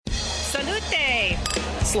Salute!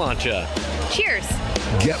 Sláinte. Cheers!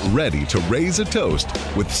 Get ready to raise a toast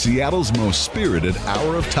with Seattle's most spirited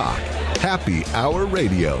hour of talk. Happy Hour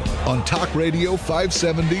Radio on Talk Radio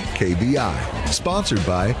 570 KBI. Sponsored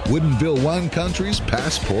by Woodinville Wine Country's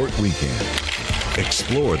Passport Weekend.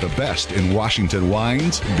 Explore the best in Washington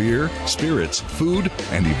wines, beer, spirits, food,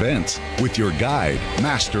 and events with your guide,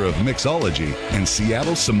 master of mixology, and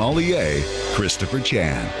Seattle sommelier, Christopher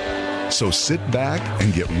Chan. So sit back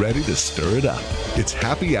and get ready to stir it up. It's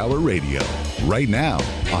Happy Hour Radio, right now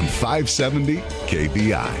on 570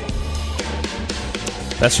 KBI.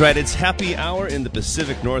 That's right, it's Happy Hour in the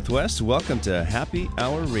Pacific Northwest. Welcome to Happy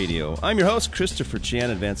Hour Radio. I'm your host, Christopher Chan,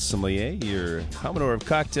 Advanced Sommelier, your Commodore of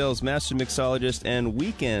Cocktails, Master Mixologist, and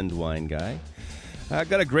Weekend Wine Guy. I've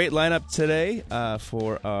got a great lineup today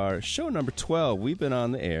for our show number 12. We've been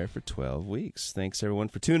on the air for 12 weeks. Thanks, everyone,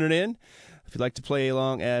 for tuning in. If you'd like to play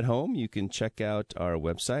along at home, you can check out our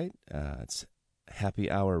website. It's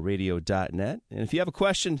happyhourradio.net. And if you have a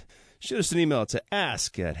question, shoot us an email to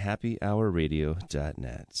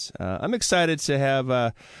ask@happyhourradio.net. I'm excited to have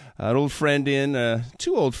an old friend in,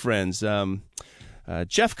 two old friends.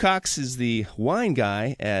 Jeff Cox is the wine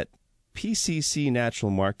guy at PCC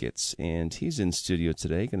Natural Markets, and he's in studio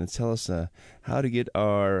today, going to tell us how to get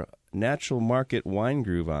our natural market wine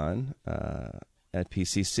groove on at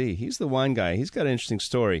PCC. He's the wine guy. He's got an interesting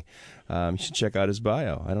story. You should check out his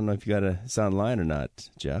bio. I don't know if you got it's online or not,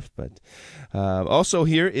 Jeff, but also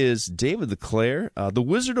here is David LeClaire, the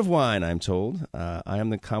Wizard of Wine, I'm told. I am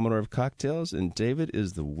the Commodore of Cocktails, and David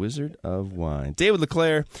is the Wizard of Wine. David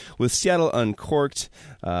LeClaire with Seattle Uncorked,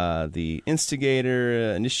 the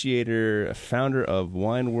instigator, initiator, founder of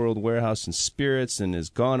Wine World Warehouse and Spirits, and has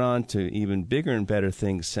gone on to even bigger and better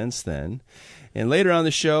things since then. And later on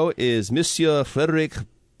the show is Monsieur Frédéric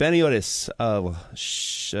Benioris of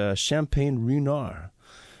Champagne Ruinart.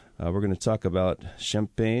 We're going to talk about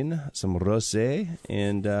champagne, some rosé,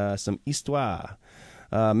 and some histoire.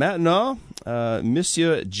 Maintenant,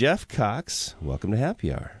 Monsieur Jeff Cox, welcome to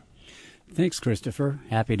Happy Hour. Thanks, Christopher.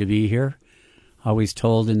 Happy to be here. Always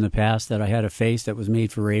told in the past that I had a face that was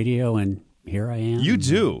made for radio, and here I am. You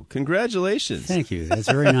do. Congratulations. Thank you. That's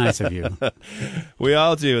very nice of you. We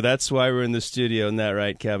all do. That's why we're in the studio. Isn't that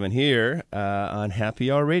right, Kevin? Here on Happy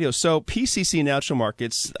Hour Radio. So PCC Natural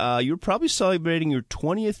Markets, you're probably celebrating your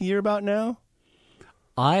 20th year about now?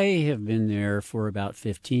 I have been there for about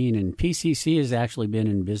 15, and PCC has actually been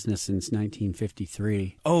in business since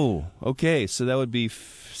 1953. Oh, okay. So that would be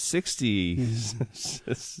 60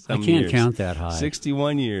 I can't count that high.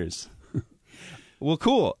 61 years. Well,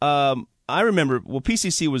 cool. I remember,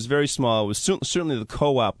 PCC was very small. It was certainly the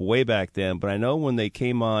co-op way back then, but I know when they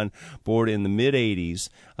came on board in the mid-'80s,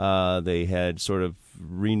 they had sort of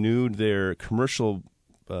renewed their commercial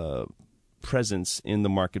presence in the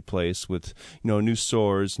marketplace with, new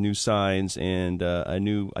stores, new signs, and I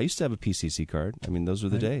used to have a PCC card. I mean, those were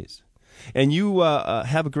the days. And you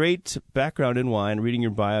have a great background in wine, reading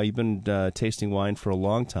your bio. You've been tasting wine for a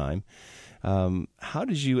long time. How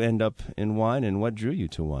did you end up in wine, and what drew you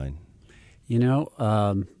to wine?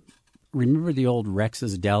 Remember the old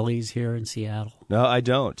Rex's Delis here in Seattle? No, I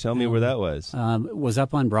don't. Tell me where that was. It was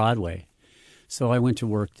up on Broadway. So I went to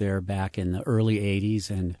work there back in the early 80s,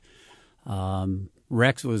 and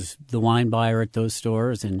Rex was the wine buyer at those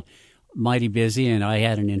stores and mighty busy, and I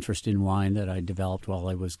had an interest in wine that I developed while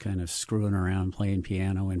I was kind of screwing around playing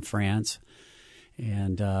piano in France.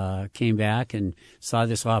 And came back and saw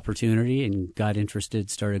this opportunity and got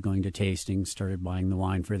interested, started going to tastings, started buying the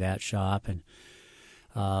wine for that shop, and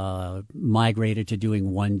migrated to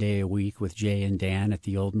doing one day a week with Jay and Dan at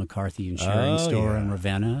the old McCarthy and Shearing store in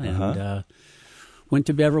Ravenna. And went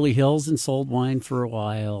to Beverly Hills and sold wine for a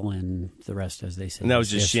while, and the rest, as they say. And that was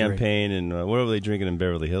just history. Champagne, and what were they drinking in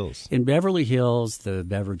Beverly Hills? In Beverly Hills, the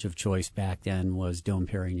beverage of choice back then was Dom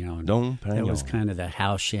Pérignon. Dom Pérignon. It was kind of the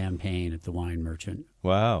house champagne at the wine merchant.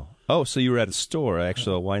 Wow. Oh, so you were at a store,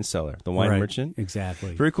 actually a wine cellar, the wine merchant?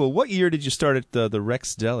 Exactly. Very cool. What year did you start at the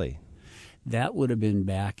Rex Deli? That would have been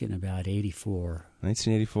back in about 84.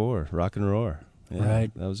 1984, rock and roar. Yeah, right.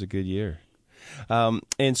 That was a good year.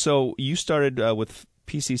 And so you started with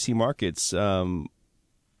PCC Markets. Were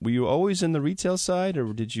you always in the retail side,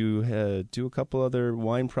 or did you do a couple other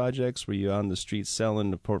wine projects? Were you on the street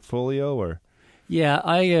selling the portfolio, or? Yeah,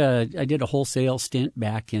 I did a wholesale stint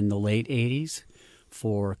back in the late 80s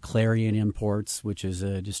for Clarion Imports, which is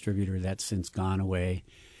a distributor that's since gone away.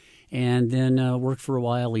 And then worked for a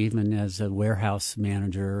while even as a warehouse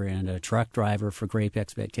manager and a truck driver for Grape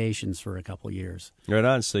Expectations for a couple of years. Right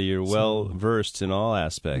on. So you're well versed in all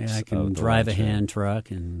aspects. Yeah, I can drive a hand truck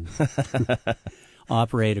and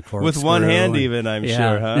operate a corkscrew. With one hand even, I'm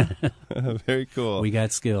sure, huh? Very cool. We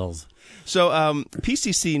got skills. So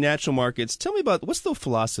PCC Natural Markets, tell me about, what's the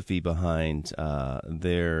philosophy behind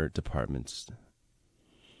their departments?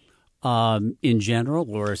 In general,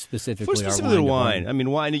 or specifically, specifically our wine. I mean,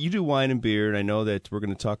 wine. You do wine and beer, and I know that we're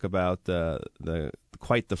going to talk about the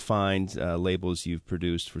quite the fine labels you've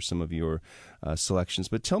produced for some of your selections.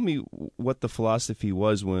 But tell me what the philosophy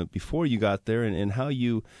was before you got there, and how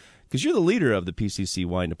you, because you're the leader of the PCC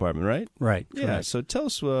wine department, right? Right. Yeah. Correct. So tell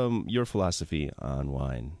us your philosophy on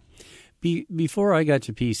wine. Before I got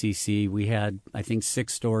to PCC, we had, I think,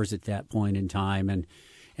 6 stores at that point in time, and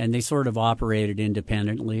they sort of operated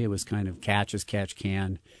independently. It was kind of catch as catch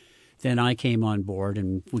can. Then I came on board,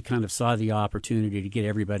 and we kind of saw the opportunity to get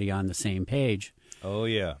everybody on the same page. Oh,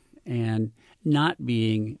 yeah. And not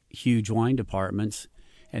being huge wine departments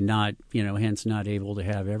and not, hence not able to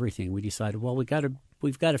have everything, we decided, well, we've got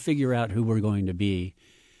to figure out who we're going to be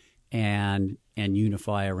and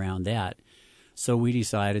unify around that. So we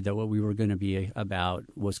decided that what we were going to be about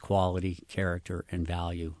was quality, character, and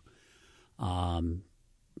value.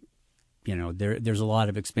 There's a lot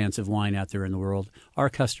of expensive wine out there in the world. Our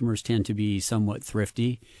customers tend to be somewhat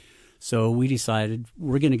thrifty. So we decided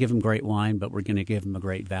we're going to give them great wine, but we're going to give them a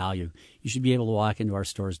great value. You should be able to walk into our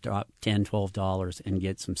stores, drop $10, $12, and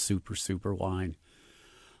get some super, super wine.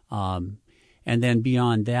 And then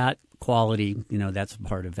beyond that, quality, that's a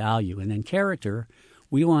part of value. And then character,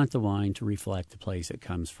 we want the wine to reflect the place it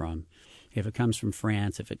comes from. If it comes from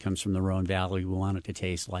France, if it comes from the Rhone Valley, we want it to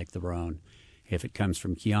taste like the Rhone. If it comes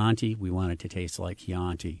from Chianti, we want it to taste like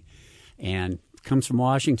Chianti. And if it comes from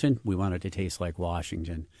Washington, we want it to taste like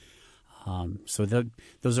Washington. So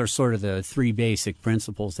those are sort of the 3 basic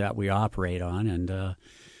principles that we operate on. And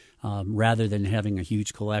rather than having a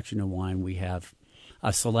huge collection of wine, we have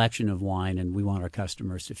a selection of wine, and we want our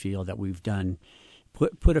customers to feel that we've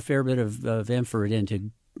put a fair bit of effort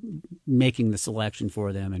into making the selection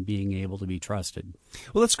for them and being able to be trusted.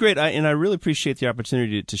 Well, that's great, and I really appreciate the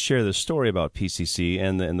opportunity to share the story about PCC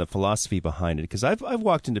and the philosophy behind it, because I've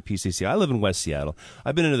walked into PCC. I live in West Seattle.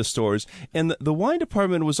 I've been into the stores, and the wine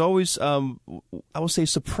department was always, I will say,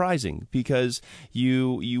 surprising, because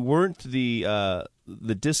you weren't the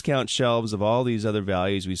discount shelves of all these other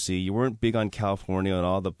values we see. You weren't big on California and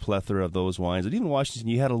all the plethora of those wines. But even Washington,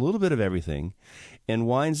 you had a little bit of everything, and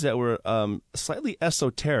wines that were slightly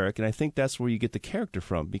esoteric, and I think that's where you get the character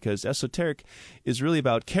from, because esoteric is really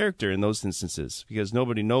about character in those instances, because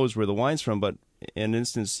nobody knows where the wine's from. But in an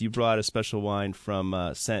instance, you brought a special wine from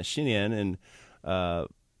Saint-Chinian, and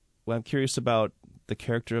I'm curious about the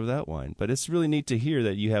character of that wine. But it's really neat to hear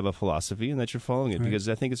that you have a philosophy and that you're following it, right, because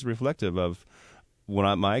I think it's reflective of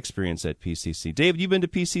my experience at PCC. David, you been to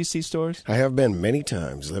PCC stores? I have been many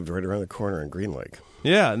times. Lived right around the corner in Green Lake.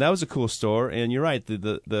 Yeah, and that was a cool store. And you're right,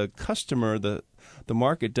 the customer, the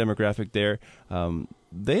market demographic there,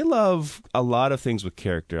 they love a lot of things with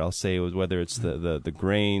character. I'll say, whether it's the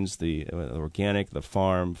grains, the organic, the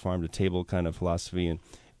farm to table kind of philosophy. And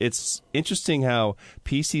it's interesting how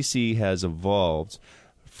PCC has evolved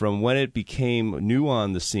from when it became new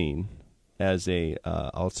on the scene as a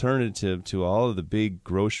alternative to all of the big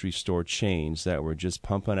grocery store chains that were just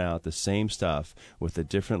pumping out the same stuff with a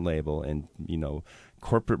different label, and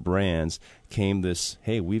corporate brands, came this,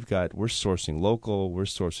 hey, we're sourcing local, we're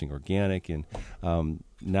sourcing organic, and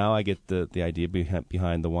now I get the idea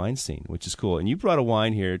behind the wine scene, which is cool. And you brought a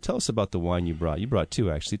wine here. Tell us about the wine you brought. You brought 2,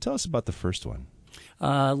 actually. Tell us about the first one.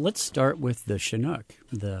 Let's start with the Chinook,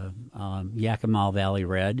 the Yakima Valley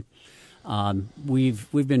Red.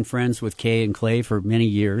 We've been friends with Kay and Clay for many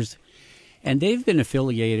years, and they've been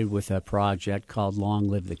affiliated with a project called Long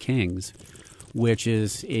Live the Kings, which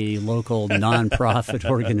is a local nonprofit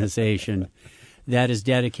organization that is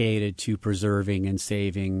dedicated to preserving and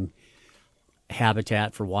saving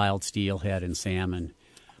habitat for wild steelhead and salmon.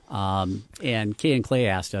 And Kay and Clay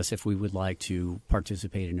asked us if we would like to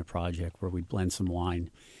participate in a project where we blend some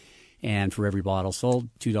wine. And for every bottle sold,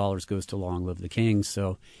 $2 goes to Long Live the Kings.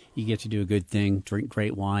 So you get to do a good thing, drink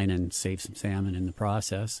great wine, and save some salmon in the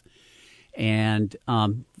process. And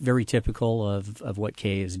very typical of what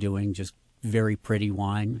Kay is doing, just very pretty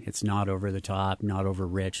wine. It's not over the top, not over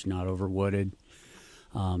rich, not over wooded.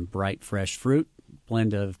 Bright, fresh fruit,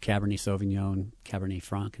 blend of Cabernet Sauvignon, Cabernet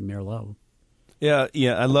Franc, and Merlot. Yeah,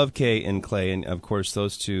 I love Kay and Clay, and of course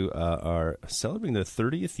those two are celebrating their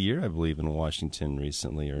 30th year, I believe, in Washington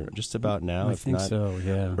recently, or just about now, I think so,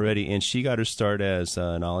 yeah. Already. And she got her start as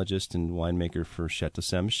an enologist and winemaker for Chateau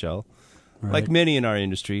Saint Michelle, right, like many in our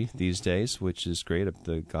industry these daughther of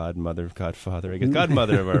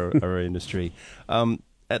our industry.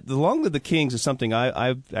 the Long Live the Kings is something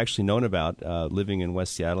I've actually known about, living in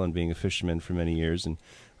West Seattle and being a fisherman for many years, and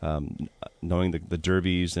knowing the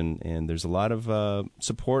derbies, and there's a lot of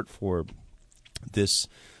support for this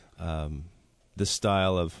this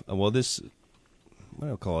style of this. I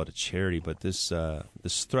don't call it a charity, but this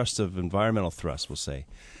thrust of environmental thrust, we'll say.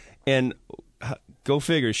 And go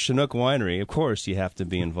figure, Chinook Winery, of course you have to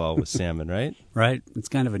be involved with salmon, right? Right. It's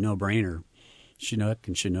kind of a no-brainer. Chinook.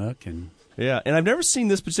 Yeah, and I've never seen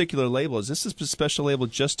this particular label. Is this a special label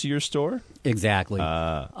just to your store? Exactly.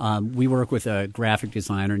 We work with a graphic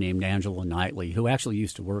designer named Angela Knightley, who actually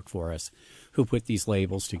used to work for us, who put these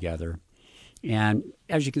labels together. And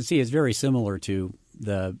as you can see, it's very similar to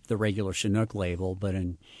the regular Chinook label, but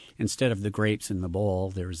instead of the grapes in the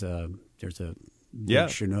bowl, there's a big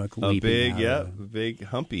Chinook leaping a big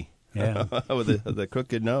humpy, yeah, with the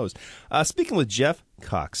crooked nose. Speaking with Jeff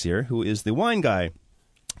Cox here, who is the wine guy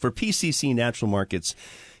for PCC Natural Markets.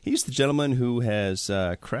 He's the gentleman who has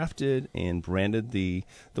crafted and branded the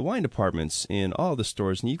wine departments in all the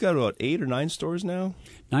stores. And you've got about 8 or 9 stores now?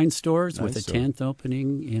 9 stores with a 10th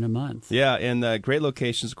opening in a month. Yeah, and great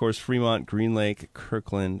locations, of course, Fremont, Green Lake,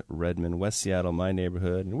 Kirkland, Redmond, West Seattle, my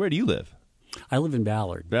neighborhood. And where do you live? I live in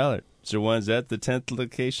Ballard. Ballard. So is that the 10th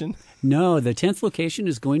location? No, the 10th location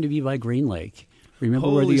is going to be by Green Lake. Remember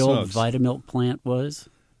where the old Vitamilk plant was?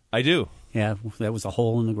 I do. Yeah, that was a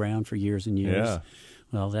hole in the ground for years and years. Yeah.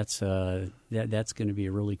 Well, that's going to be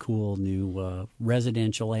a really cool new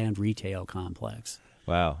residential and retail complex.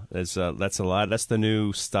 Wow, that's a lot. That's the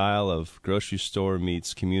new style of grocery store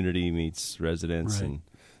meets community meets residence, right.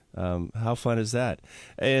 And how fun is that?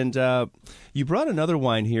 And you brought another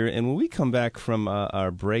wine here, and when we come back from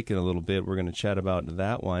our break in a little bit, we're going to chat about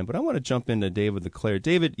that wine. But I want to jump into David LeClaire.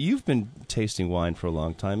 David, you've been tasting wine for a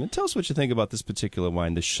long time, and tell us what you think about this particular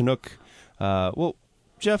wine, the Chinook. Well,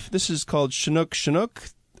 Jeff, this is called Chinook.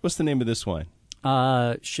 What's the name of this wine?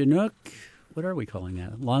 Chinook, what are we calling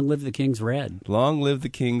that? Long Live the King's Red. Long Live the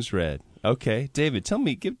King's Red. Okay. David,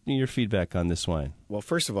 give me your feedback on this wine. Well,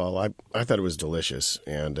 first of all, I thought it was delicious.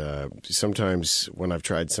 And sometimes when I've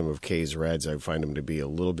tried some of Kay's Reds, I find them to be a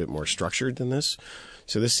little bit more structured than this.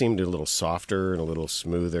 So this seemed a little softer and a little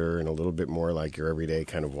smoother and a little bit more like your everyday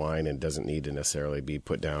kind of wine and doesn't need to necessarily be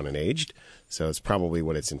put down and aged. So it's probably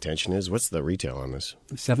what its intention is. What's the retail on this?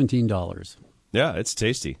 $17. Yeah, it's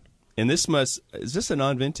tasty. And is this a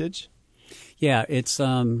non-vintage? Yeah, it's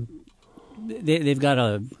they've got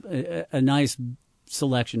a nice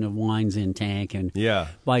selection of wines in tank, and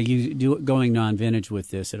by going non-vintage with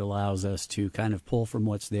this, it allows us to kind of pull from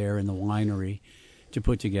what's there in the winery to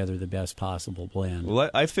put together the best possible blend. Well,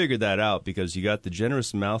 I figured that out because you got the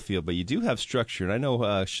generous mouthfeel, but you do have structure. And I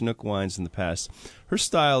know Chinook wines in the past, her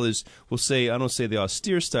style is, I don't say the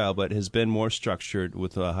austere style, but has been more structured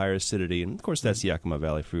with a higher acidity. And, of course, that's Yakima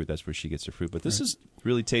Valley fruit. That's where she gets her fruit. But this is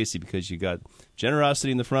really tasty because you got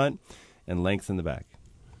generosity in the front and length in the back.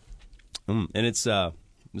 And it's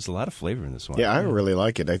there's a lot of flavor in this wine. Yeah, I really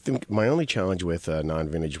like it. I think my only challenge with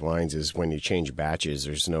non-vintage wines is when you change batches,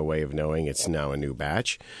 there's no way of knowing it's now a new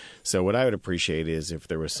batch. So what I would appreciate is if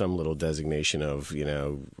there was some little designation of,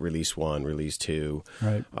 release 1, release 2.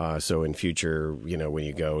 Right. So in future, when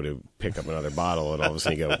you go to pick up another bottle, and all of a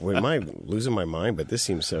sudden you go, well, am I losing my mind? But this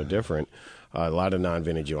seems so different. A lot of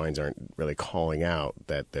non-vintage wines aren't really calling out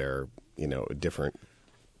that they're, a different,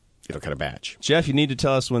 kind of batch. Jeff, you need to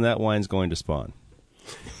tell us when that wine's going to spawn.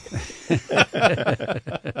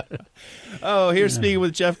 Here's speaking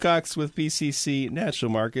with Jeff Cox with PCC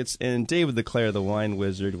Natural Markets and David LeClaire, the wine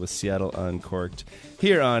wizard with Seattle Uncorked,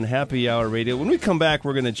 here on Happy Hour Radio. When we come back,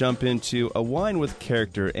 we're going to jump into a wine with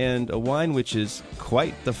character and a wine which is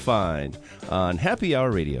quite the find on Happy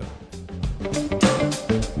Hour Radio.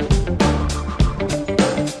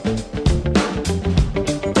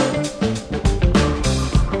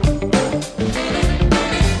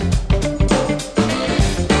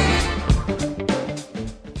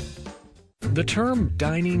 The term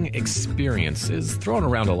dining experience is thrown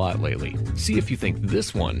around a lot lately. See if you think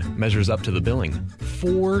this one measures up to the billing.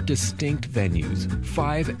 4 distinct venues,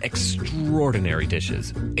 5 extraordinary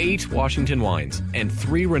dishes, 8 Washington wines, and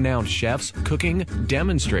 3 renowned chefs cooking,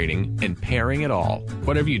 demonstrating, and pairing it all.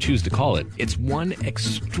 Whatever you choose to call it, it's one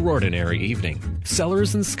extraordinary evening.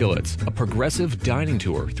 Cellars and Skillets, a progressive dining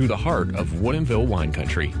tour through the heart of Woodinville Wine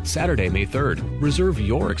Country. Saturday, May 3rd. Reserve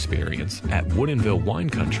your experience at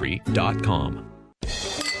woodinvillewineCountry.com.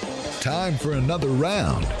 Time for another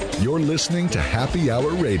round. You're listening to Happy Hour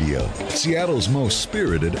Radio, Seattle's most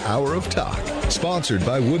spirited hour of talk. Sponsored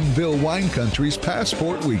by Woodinville Wine Country's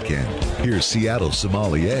Passport Weekend. Here's Seattle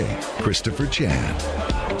sommelier, Christopher Chan.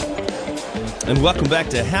 And welcome back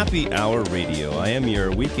to Happy Hour Radio. I am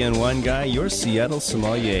your weekend wine guy, your Seattle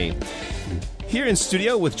sommelier. Here in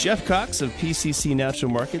studio with Jeff Cox of PCC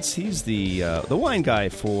Natural Markets. He's the wine guy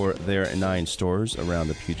for their 9 stores around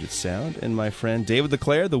the Puget Sound. And my friend David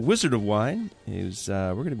LeClaire, the Wizard of Wine.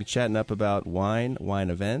 We're going to be chatting up about wine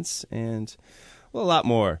events, and well, a lot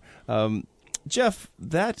more. Jeff,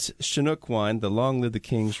 that Chinook wine, the Long Live the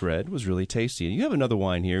King's Red, was really tasty. And you have another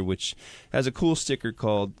wine here which has a cool sticker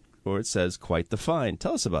called, or it says, Quite the Fine.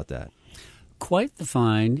 Tell us about that. Quite the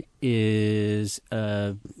Fine is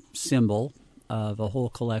a symbol of a whole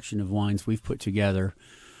collection of wines we've put together.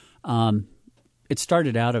 It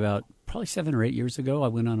started out about probably 7 or 8 years ago. I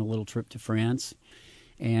went on a little trip to France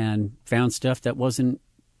and found stuff that wasn't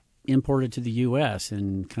imported to the U.S.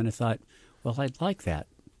 and kind of thought, well, I'd like that.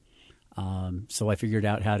 So I figured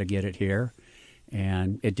out how to get it here,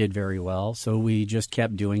 and it did very well. So we just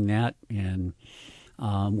kept doing that, and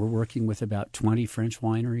we're working with about 20 French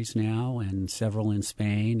wineries now, and several in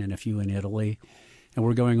Spain and a few in Italy. And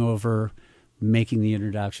we're going over making the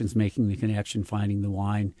introductions, making the connection, finding the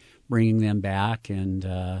wine, bringing them back, and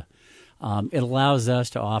it allows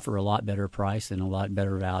us to offer a lot better price and a lot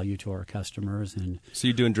better value to our customers. And so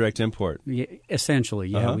you're doing direct import? Yeah, essentially,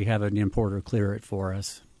 yeah. Uh-huh. We have an importer clear it for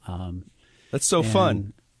us. That's so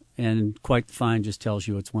fun. And Quite the Fine just tells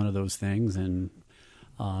you it's one of those things, and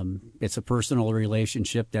it's a personal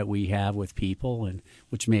relationship that we have with people, and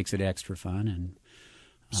which makes it extra fun. And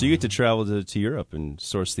so you get to travel to Europe and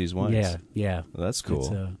source these wines. Yeah. Well, that's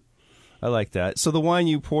cool. I like that. So the wine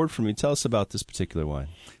you poured for me, tell us about this particular wine.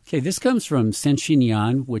 Okay, this comes from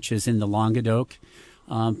Saint-Chinian, which is in the Languedoc,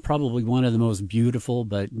 probably one of the most beautiful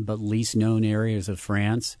but least known areas of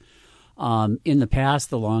France. In the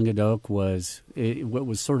past, the Languedoc was what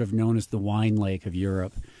was sort of known as the wine lake of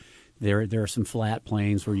Europe. There are some flat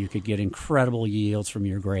plains where you could get incredible yields from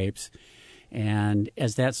your grapes. And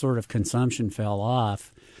as that sort of consumption fell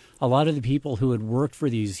off, a lot of the people who had worked for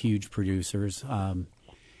these huge producers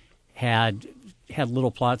had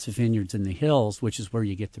little plots of vineyards in the hills, which is where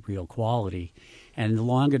you get the real quality. And the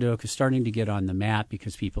Languedoc is starting to get on the map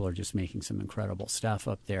because people are just making some incredible stuff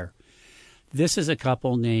up there. This is a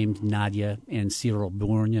couple named Nadia and Cyril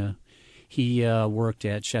Bourgne. He worked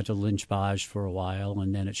at Chateau Lynch-Bages for a while,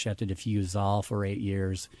 and then at Chateau de Fusal for 8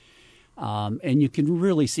 years. And you can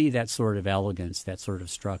really see that sort of elegance, that sort of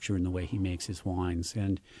structure in the way he makes his wines.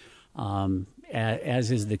 And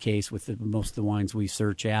as is the case with most of the wines we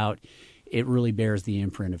search out, it really bears the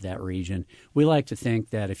imprint of that region. We like to think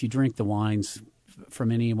that if you drink the wines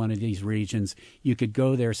from any one of these regions, you could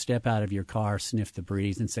go there, step out of your car, sniff the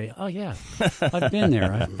breeze, and say, "Oh yeah, I've been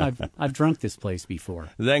there. I've drunk this place before."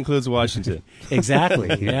 That includes Washington.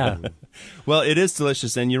 Exactly. Yeah. Well, it is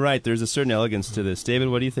delicious, and you're right. There's a certain elegance to this. David,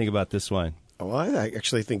 what do you think about this wine? Well, I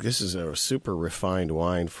actually think this is a super refined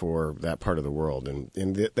wine for that part of the world, and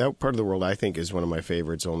that part of the world I think is one of my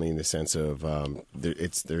favorites. Only in the sense of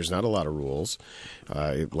there's not a lot of rules.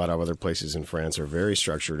 A lot of other places in France are very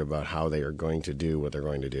structured about how they are going to do what they're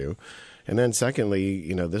going to do. And then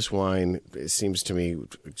secondly, this wine seems to me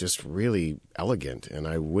just really elegant, and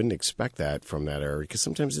I wouldn't expect that from that area because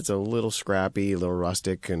sometimes it's a little scrappy, a little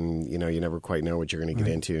rustic, and you never quite know what you're going to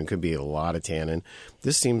get into, and could be a lot of tannin.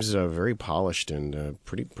 This seems very polished and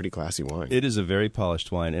pretty classy wine. It is a very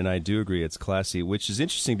polished wine, and I do agree it's classy, which is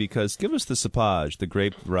interesting because give us the cepage, the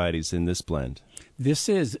grape varieties in this blend. This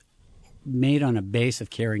is made on a base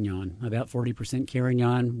of Carignan, about 40%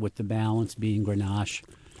 Carignan, with the balance being Grenache,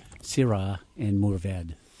 Syrah, and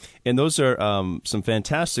Mourvedre. And those are some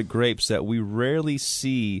fantastic grapes that we rarely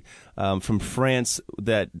see from France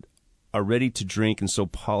that are ready to drink and so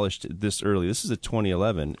polished this early. This is a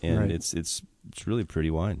 2011, and right. It's really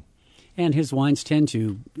pretty wine. And his wines tend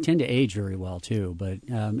to age very well too, but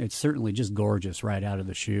it's certainly just gorgeous right out of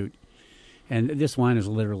the chute. And this wine has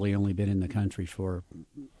literally only been in the country for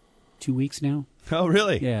 2 weeks now. Oh,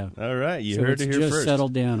 really? Yeah. All right. You so heard it here first. first. Just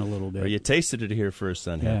settled down a little bit. Or you tasted it here first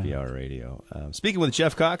on Happy Hour Radio. Speaking with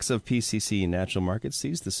Jeff Cox of PCC Natural Markets,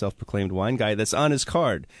 he's the self-proclaimed wine guy. That's on his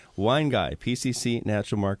card, Wine Guy, PCC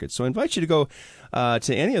Natural Markets. So I invite you to go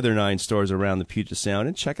to any of their 9 stores around the Puget Sound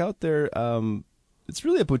and check out their it's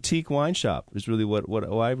really a boutique wine shop. It's really what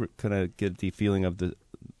I kind of get the feeling of the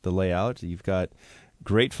layout. You've got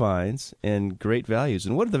great finds and great values.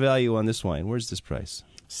 And what are the value on this wine? Where's this price?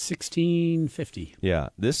 $16.50. Yeah,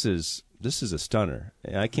 this is a stunner.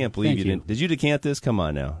 I can't believe you didn't. Did you decant this? Come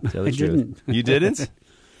on now. Tell the I truth. didn't. You didn't?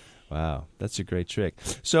 Wow, that's a great trick.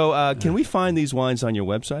 So can we find these wines on your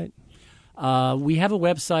website? We have a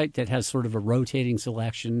website that has sort of a rotating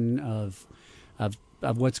selection of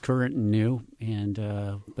what's current and new, and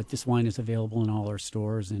but this wine is available in all our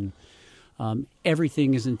stores, and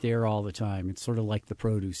everything isn't there all the time. It's sort of like the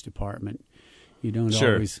produce department. You don't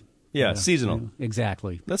Sure. always... Yeah, seasonal.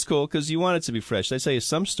 Exactly. That's cool because you want it to be fresh. They say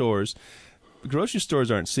some stores, grocery stores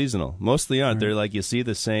aren't seasonal. Mostly aren't. They're like you see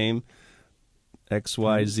the same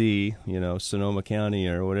XYZ, Sonoma County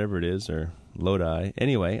or whatever it is, or Lodi.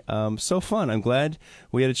 Anyway, so fun. I'm glad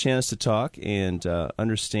we had a chance to talk and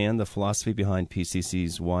understand the philosophy behind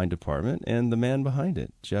PCC's wine department and the man behind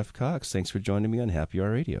it, Jeff Cox. Thanks for joining me on Happy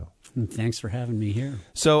Hour Radio. Thanks for having me here.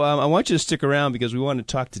 So I want you to stick around because we want to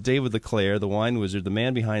talk to David LeClaire, the wine wizard, the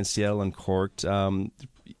man behind Seattle Uncorked.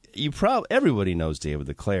 Everybody knows David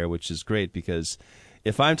LeClaire, which is great because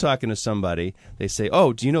if I'm talking to somebody, they say,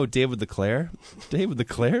 "Oh, do you know David LeClaire?" David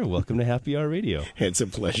LeClaire, welcome to Happy Hour Radio. It's a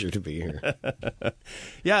pleasure to be here.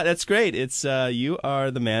 Yeah, that's great. It's you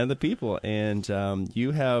are the man of the people, and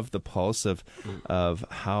you have the pulse of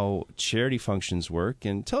how charity functions work.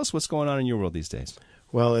 And tell us what's going on in your world these days.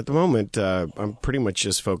 Well, at the moment, I'm pretty much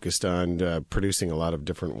just focused on producing a lot of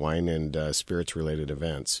different wine and spirits-related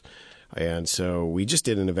events. And so we just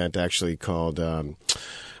did an event actually called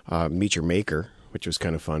Meet Your Maker, which was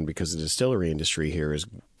kind of fun because the distillery industry here is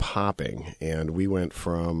popping. And we went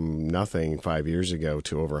from nothing 5 years ago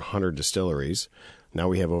to over 100 distilleries. Now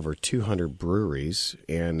we have over 200 breweries,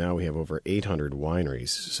 and now we have over 800 wineries.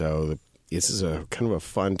 So this is a kind of a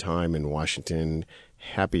fun time in Washington,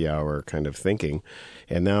 happy hour kind of thinking.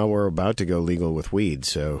 And now we're about to go legal with weed,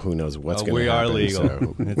 so who knows what's going to happen. We are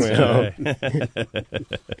legal.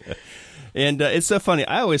 And it's so funny.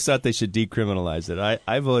 I always thought they should decriminalize it.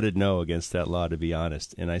 I voted no against that law, to be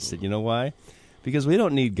honest. And I said, you know why? Because we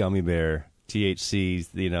don't need gummy bear, THC,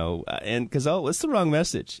 and because it's the wrong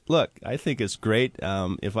message. Look, I think it's great.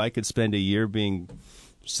 If I could spend a year being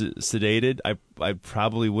sedated, I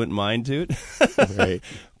probably wouldn't mind to it. Right.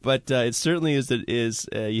 But it certainly is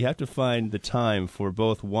you have to find the time for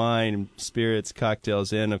both wine, spirits,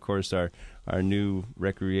 cocktails, and, of course, our new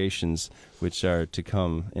recreations, which are to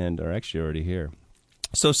come and are actually already here.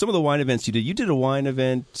 So some of the wine events you did a wine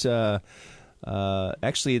event,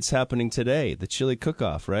 actually it's happening today, the Chili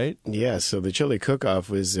Cook-Off, right? Yeah, so the Chili Cook-Off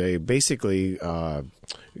was basically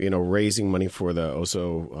raising money for the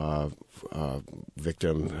Oso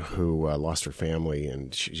victim who lost her family,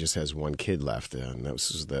 and she just has one kid left, and that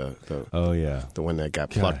was the one that got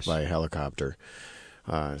plucked by a helicopter,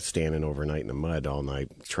 standing overnight in the mud all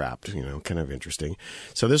night, trapped. Kind of interesting.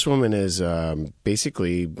 So this woman is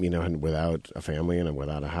basically without a family and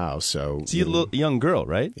without a house. So you're a little young girl,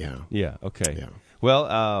 right? Yeah. Okay. Yeah.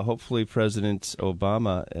 Well, hopefully President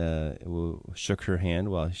Obama shook her hand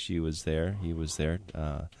while she was there. He was there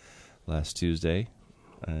last Tuesday.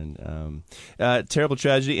 And terrible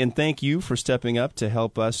tragedy. And thank you for stepping up to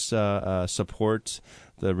help us support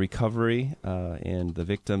the recovery and the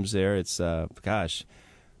victims there. It's,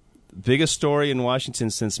 biggest story in Washington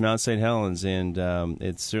since Mount St. Helens, and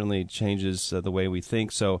it certainly changes the way we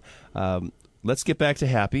think. So let's get back to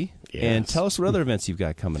Happy. Yes. And tell us what other events you've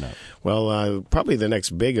got coming up. Well, probably the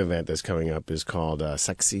next big event that's coming up is called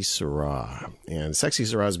Sexy Syrah. And Sexy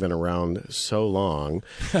Syrah has been around so long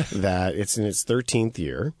that it's in its 13th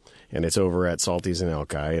year. And it's over at Salty's in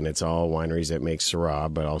Elki, and it's all wineries that make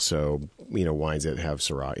Syrah, but also, wines that have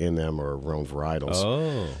Syrah in them or their own varietals.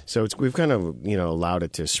 Oh. So we've kind of, allowed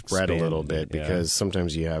it to spread a little bit because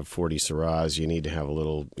sometimes you have 40 Syrahs, you need to have a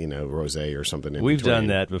little, rosé or something in We've between. Done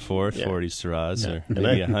that before, 40 Syrahs, or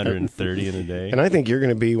maybe 130 in a day. And I think you're going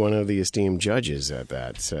to be one of the esteemed judges at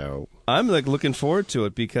that, so... I'm looking forward to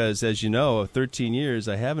it because, as you know, 13 years,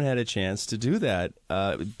 I haven't had a chance to do that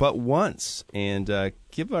but once. And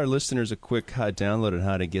give our listeners a quick download on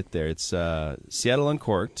how to get there. It's Seattle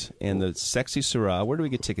Uncorked and the Sexy Syrah. Where do we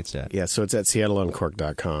get tickets at? Yeah, so it's at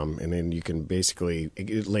seattleuncorked.com, and then you can basically,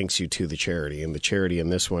 it links you to the charity. And the charity in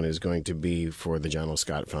this one is going to be for the John L.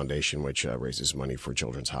 Scott Foundation, which raises money for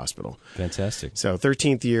Children's Hospital. Fantastic. So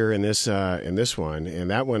 13th year in this one,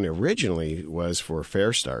 and that one originally was for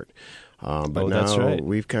Fair Start. But now that's right.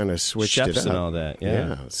 We've kind of switched Chefs it up. and all that,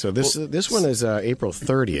 yeah. So this one is April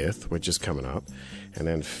 30th, which is coming up. And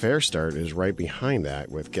then Fair Start is right behind that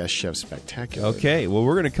with Guest Chef Spectacular. Okay, well,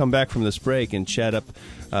 we're going to come back from this break and chat up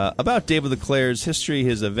about David LeClaire's history,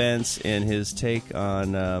 his events, and his take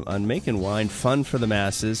on making wine fun for the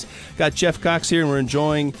masses. Got Jeff Cox here, and we're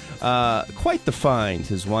enjoying quite the find,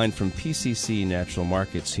 his wine from PCC Natural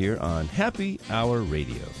Markets here on Happy Hour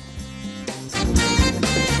Radio.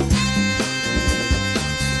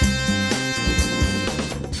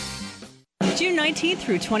 Did you 19th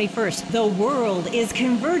through 21st, the world is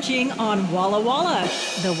converging on Walla Walla.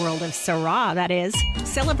 The world of Syrah, that is.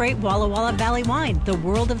 Celebrate Walla Walla Valley wine, the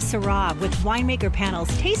world of Syrah, with winemaker panels,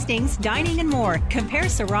 tastings, dining, and more. Compare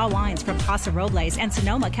Syrah wines from Paso Robles and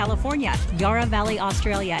Sonoma, California, Yarra Valley,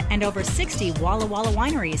 Australia, and over 60 Walla Walla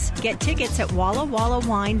wineries. Get tickets at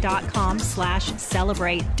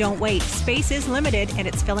wallawallawine.com/celebrate. Don't wait. Space is limited and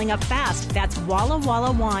it's filling up fast. That's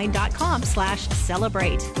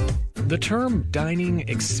wallawallawine.com/celebrate. The term dining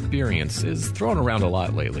experience is thrown around a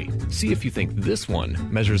lot lately. See if you think this one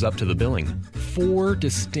measures up to the billing. 4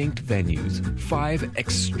 distinct venues, 5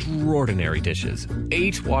 extraordinary dishes,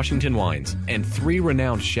 8 Washington wines, and 3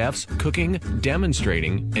 renowned chefs cooking,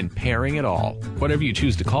 demonstrating, and pairing it all. Whatever you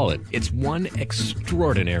choose to call it, it's one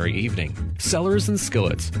extraordinary evening. Cellars and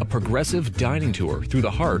Skillets, a progressive dining tour through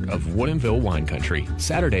the heart of Woodinville wine country.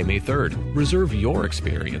 Saturday, May 3rd. Reserve your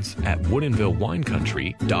experience at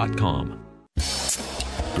woodinvillewinecountry.com.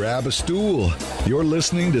 Grab a stool. You're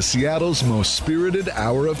listening to Seattle's most spirited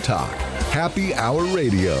hour of talk, Happy Hour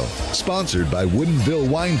Radio, sponsored by Woodinville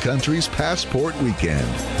Wine Country's Passport Weekend.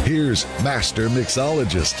 Here's Master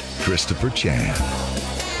Mixologist Christopher Chan.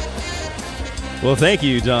 Well, thank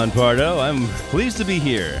you, Don Pardo. I'm pleased to be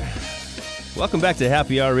here. Welcome back to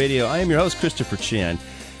Happy Hour Radio. I am your host, Christopher Chan.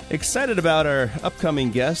 Excited about our upcoming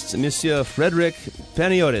guest, Monsieur Frederic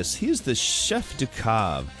Paniotis. He's the chef du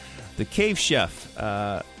cave, the cave chef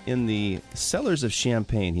in the cellars of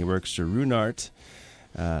Champagne. He works for Ruinart,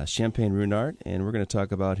 Champagne Ruinart, and we're going to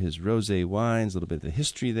talk about his rosé wines, a little bit of the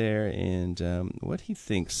history there, and what he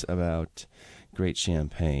thinks about great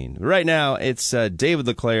champagne. Right now, it's David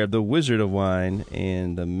LeClaire, the Wizard of Wine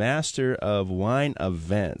and the Master of Wine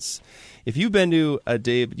Events. If you've been to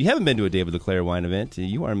you haven't been to a David LeClaire wine event,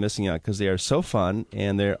 you are missing out because they are so fun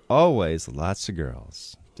and they're always lots of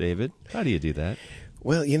girls. David, how do you do that?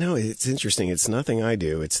 Well, it's interesting. It's nothing I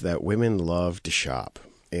do. It's that women love to shop.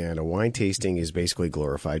 And a wine tasting is basically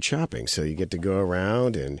glorified shopping. So you get to go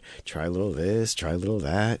around and try a little of this, try a little of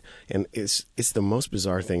that. And it's the most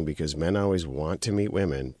bizarre thing because men always want to meet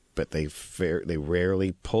women, but they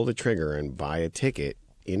rarely pull the trigger and buy a ticket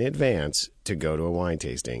in advance to go to a wine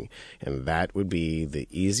tasting. And that would be the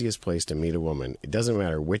easiest place to meet a woman. It doesn't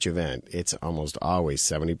matter which event. It's almost always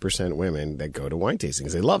 70% women that go to wine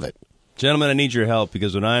tastings. They love it. Gentlemen, I need your help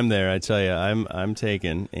because when I'm there, I tell you, I'm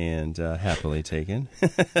taken and happily taken.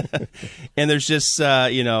 And there's just,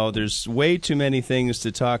 there's way too many things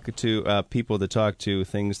to talk to, people to talk to,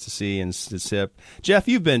 things to see and to sip. Jeff,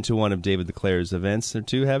 you've been to one of David LeClaire's events or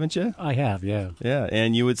two, haven't you? I have, yeah. Yeah,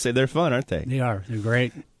 and you would say they're fun, aren't they? They are. They're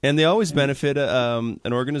great. And they always benefit an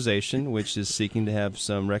organization which is seeking to have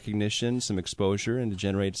some recognition, some exposure, and to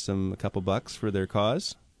generate a couple bucks for their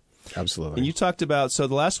cause. Absolutely. And you talked about, so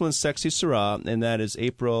the last one's Sexy Syrah, and that is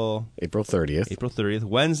April 30th. April 30th,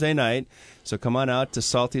 Wednesday night. So come on out to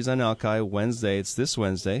Salty's on Alki Wednesday. It's this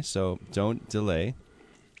Wednesday, so don't delay.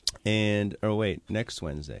 Next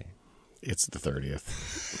Wednesday. It's the 30th.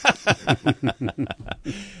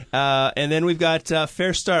 And then we've got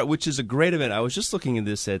Fair Start, which is a great event. I was just looking at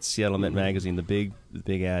this at Seattle Met Magazine, the big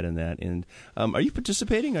ad in that. And are you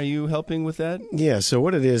participating? Are you helping with that? Yeah, so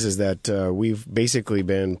what it is that we've basically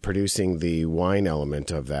been producing the wine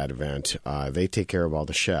element of that event. They take care of all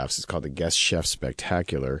the chefs. It's called the Guest Chef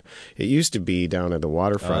Spectacular. It used to be down at the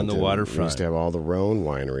waterfront. On the waterfront. We used to have all the Rhone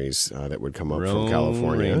wineries that would come up Rhone from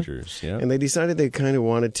California. Rangers, yeah. And they decided they kind of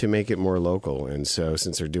wanted to make it more local. And so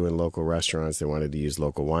since they're doing local restaurants, they wanted to use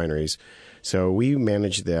local wineries. So we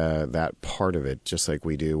manage that part of it just like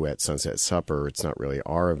we do at Sunset Supper. It's not really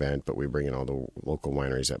our event, but we bring in all the local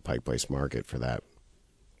wineries at Pike Place Market for that.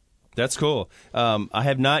 That's cool. I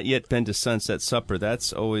have not yet been to Sunset Supper.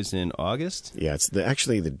 That's always in August? Yeah, it's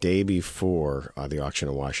actually the day before the Auction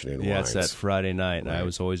of Washington Wines. Yeah, it's that Friday night. Right. I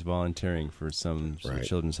was always volunteering for some Right.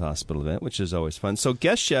 children's hospital event, which is always fun. So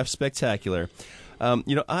Guest Chef Spectacular.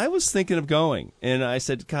 I was thinking of going, and I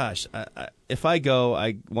said, gosh, if I go,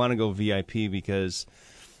 I want to go VIP because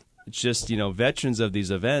just, veterans of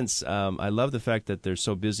these events, I love the fact that they're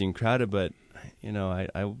so busy and crowded, but, I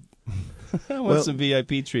I want some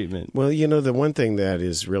VIP treatment. Well, the one thing that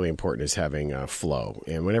is really important is having flow.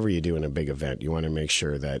 And whenever you do in a big event, you want to make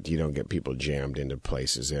sure that you don't get people jammed into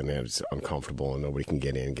places and it's uncomfortable and nobody can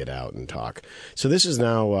get in, get out, and talk. So this has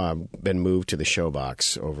now been moved to the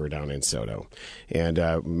Showbox over down in Soto. And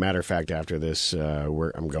matter of fact, after this,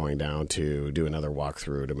 I'm going down to do another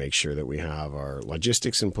walkthrough to make sure that we have our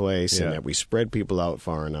logistics in place and that we spread people out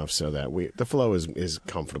far enough so that the flow is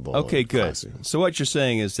comfortable. Okay, good. Classy. So what you're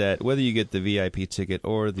saying is that whether you get get the VIP ticket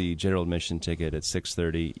or the general admission ticket at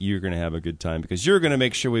 6:30, you're going to have a good time because you're going to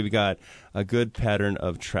make sure we've got a good pattern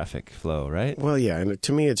of traffic flow, right? Well, yeah, and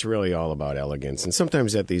to me, it's really all about elegance. And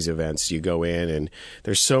sometimes at these events, you go in and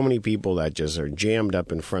there's so many people that just are jammed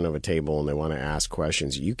up in front of a table and they want to ask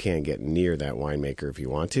questions. You can't get near that winemaker if you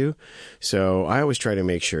want to. So I always try to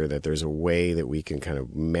make sure that there's a way that we can kind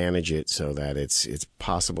of manage it so that it's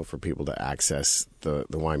possible for people to access the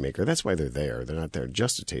winemaker. That's why they're there. They're not there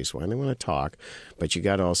just to taste wine. They want to talk, but you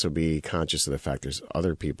got to also be conscious of the fact there's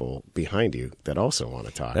other people behind you that also want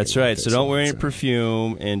to talk. That's right. So don't wear any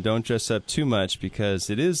perfume and don't dress up too much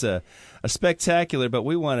because it is a spectacular, but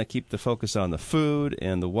we want to keep the focus on the food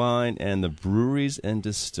and the wine and the breweries and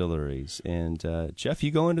distilleries. And Jeff,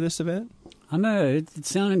 you going to this event? It's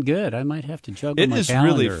sounding good. I might have to juggle my calendar. It is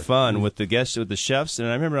really fun with the guests, with the chefs. And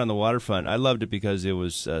I remember on the waterfront, I loved it because it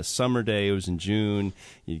was a summer day. It was in June.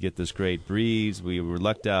 You get this great breeze. We were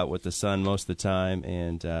lucked out with the sun most of the time.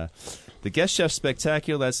 And the guest chef's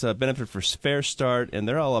spectacular. That's a benefit for Fair Start. And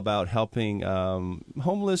they're all about helping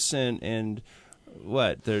homeless and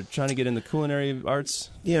what? They're trying to get in the culinary arts?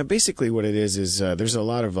 Yeah, basically what it is there's a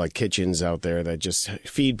lot of like kitchens out there that just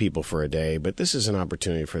feed people for a day, but this is an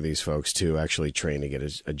opportunity for these folks to actually train to get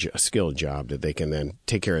a skilled job that they can then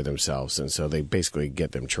take care of themselves. And so they basically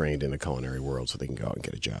get them trained in the culinary world so they can go out and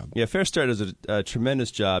get a job. Yeah, Fair Start does a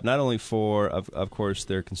tremendous job, not only for, of course,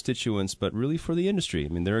 their constituents, but really for the industry. I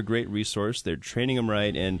mean, they're a great resource. They're training them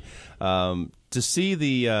right. And to see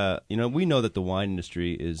the, we know that the wine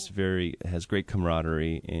industry has great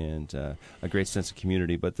camaraderie and a great sense of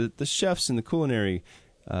community, but the chefs in the culinary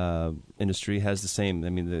industry has the same. I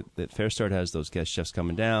mean, the Fair Start has those guest chefs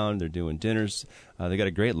coming down. They're doing dinners. They got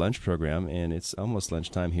a great lunch program, and it's almost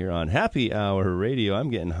lunchtime here on Happy Hour Radio. I'm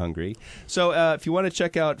getting hungry. So if you want to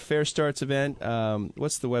check out Fair Start's event,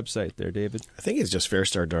 what's the website there, David? I think it's just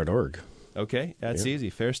fairstart.org. Okay, that's easy.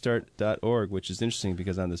 Fairstart.org, which is interesting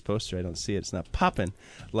because on this poster I don't see it. It's not popping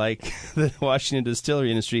like the Washington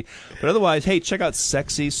distillery industry. But otherwise, hey, check out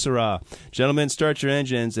Sexy Syrah. Gentlemen, start your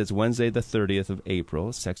engines. It's Wednesday the 30th of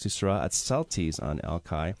April. Sexy Syrah at Salties on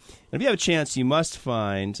Alki. And if you have a chance, you must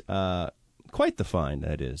find, quite the find,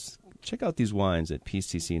 that is. Check out these wines at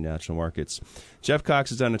PCC Natural Markets. Jeff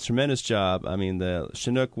Cox has done a tremendous job. I mean, the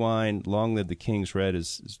Chinook wine, Long Live the King's Red,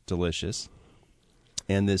 is delicious.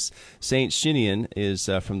 And this Saint Chinian is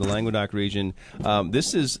from the Languedoc region.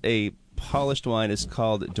 This is a polished wine. It's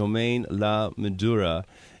called Domaine La Madura.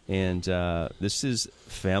 And this is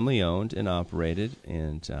family-owned and operated.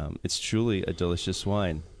 And it's truly a delicious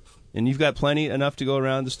wine. And you've got enough to go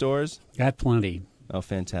around the stores? Got plenty. Oh,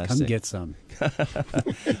 fantastic. Come get some.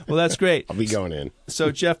 Well, that's great. I'll be going in. So,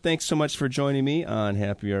 Jeff, thanks so much for joining me on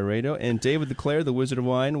Happy Hour Radio. And David LeClaire, the Wizard of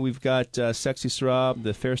Wine. We've got Sexy Syrah,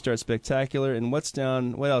 the Fair Start Spectacular. And what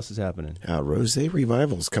else is happening? Rosé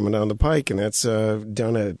Revival's coming down the pike, and that's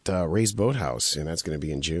down at Ray's Boathouse, and that's going to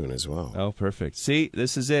be in June as well. Oh, perfect. See,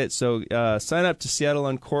 this is it. So sign up to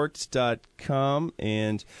SeattleUncorked.com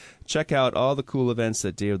and check out all the cool events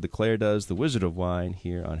that David LeClaire does, the Wizard of Wine,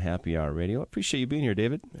 here on Happy Hour Radio. I appreciate you being here,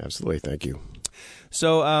 David. Absolutely. Thank you.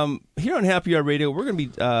 So here on Happy Hour Radio, we're going to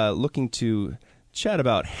be looking to chat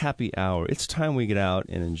about happy hour. It's time we get out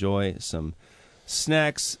and enjoy some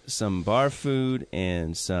snacks, some bar food,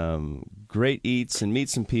 and some great eats and meet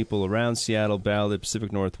some people around Seattle, Ballard,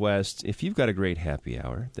 Pacific Northwest. If you've got a great happy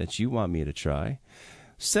hour that you want me to try,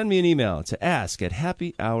 send me an email to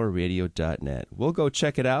ask@happyhourradio.net. We'll go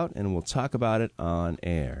check it out, and we'll talk about it on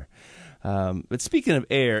air. But speaking of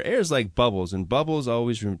air's like bubbles, and bubbles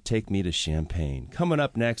always take me to champagne. Coming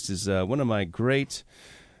up next is one of my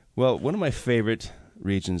favorite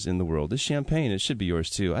regions in the world is Champagne. It should be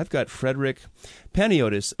yours, too. I've got Frederick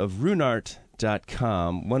Paniotis of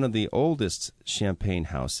Ruinart.com, one of the oldest champagne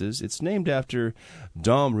houses. It's named after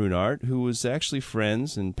Dom Ruinart, who was actually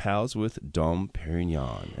friends and pals with Dom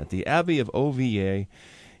Perignon at the Abbey of Auvilliers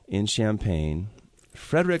in Champagne.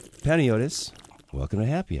 Frederick Paniotis, welcome to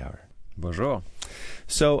Happy Hour. Bonjour.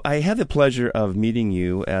 So I had the pleasure of meeting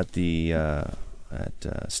you at the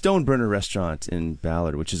Stoneburner Restaurant in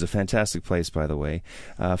Ballard, which is a fantastic place, by the way,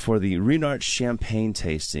 for the Ruinart Champagne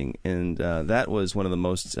tasting. And that was one of the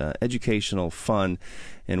most educational, fun,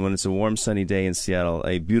 and when it's a warm, sunny day in Seattle,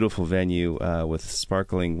 a beautiful venue with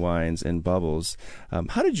sparkling wines and bubbles.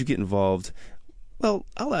 How did you get involved? Well,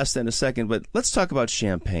 I'll ask that in a second, but let's talk about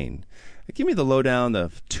Champagne. Give me the lowdown,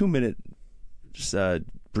 the 2-minute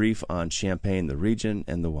brief on Champagne, the region,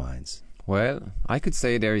 and the wines. Well, I could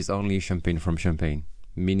say there is only Champagne from Champagne,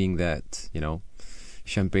 meaning that,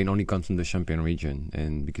 Champagne only comes from the Champagne region.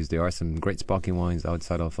 And because there are some great sparkling wines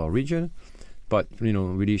outside of our region, But,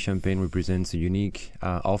 really Champagne represents a unique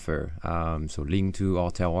offer. So linked to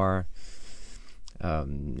our terroir.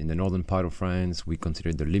 In the northern part of France, we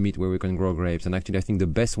consider the limit where we can grow grapes. And actually, I think the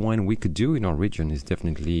best wine we could do in our region is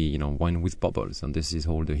definitely, wine with bubbles. And this is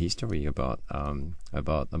all the history about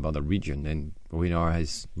the region. And Ruinart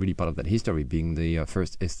has really part of that history, being the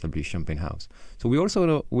first established champagne house. So we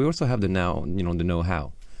also have the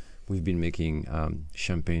know-how. We've been making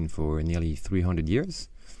champagne for nearly 300 years,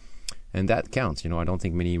 and that counts. I don't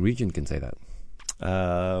think many regions can say that.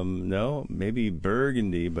 No, maybe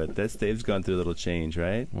Burgundy, but they've gone through a little change,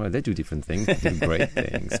 right? Well, they do different things, they do great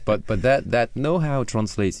things. But that know-how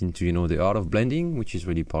translates into the art of blending, which is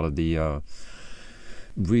really part of the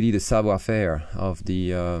really the savoir-faire of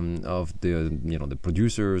the the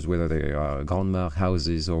producers, whether they are Grand Marque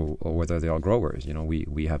houses or whether they are growers.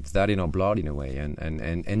 We have that in our blood in a way,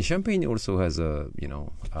 and Champagne also has a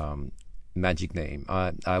magic name.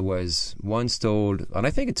 I was once told, and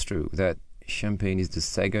I think it's true, that Champagne is the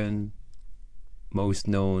second most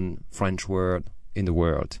known French word in the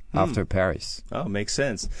world after Paris. Oh, makes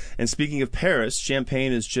sense. And speaking of Paris,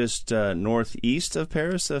 Champagne is just northeast of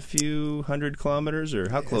Paris, a few hundred kilometers, or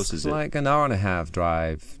how close is it? It's like an hour and a half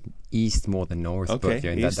drive east more than north, but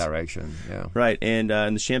in east. that direction. Yeah. Right, and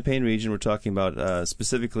in the Champagne region, we're talking about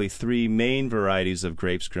specifically 3 main varieties of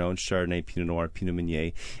grapes grown: Chardonnay, Pinot Noir, Pinot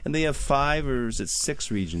Meunier. And they have 5, or is it 6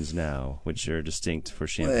 regions now, which are distinct for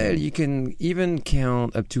Champagne? Well, you can even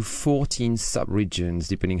count up to 14 sub-regions,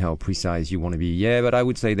 depending how precise you want to be. Yeah, but I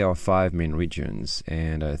would say there are 5 main regions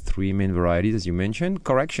and 3 main varieties, as you mentioned.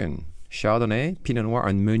 Correction. Chardonnay, Pinot Noir,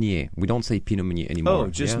 and Meunier. We don't say Pinot Meunier anymore. Oh,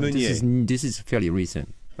 just Meunier. This is fairly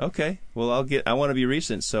recent. Okay. Well, I want to be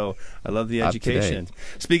recent, so I love the education.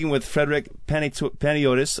 Speaking with Frederic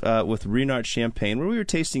Panagiotis with Ruinart Champagne, where we were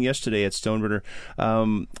tasting yesterday at Stoneburner,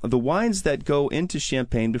 the wines that go into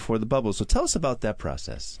Champagne before the bubbles. So tell us about that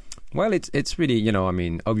process. Well, it's really,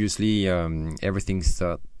 obviously everything's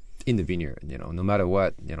in the vineyard. No matter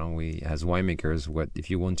what, we as winemakers, if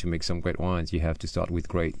you want to make some great wines, you have to start with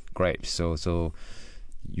great grapes. So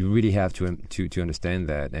you really have to understand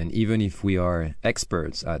that. And even if we are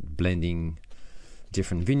experts at blending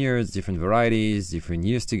different vineyards, different varieties, different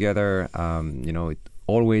years together, it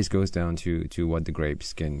always goes down to what the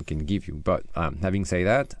grapes can give you. But having said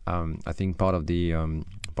that, I think part of the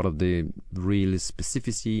real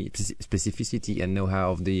specificity and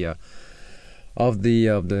know-how of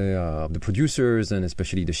the producers, and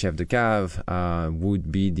especially the chef de cave,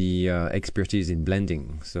 would be the expertise in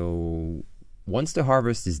blending. So once the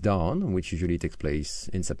harvest is done, which usually takes place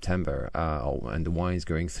in September, and the wine is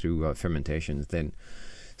going through fermentations, then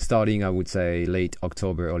starting, I would say, late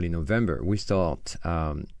October, early November, we start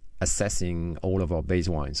assessing all of our base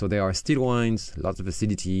wines. So they are still wines, lots of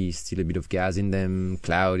acidity, still a bit of gas in them,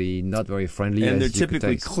 cloudy, not very friendly. And they're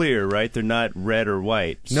typically clear, right? They're not red or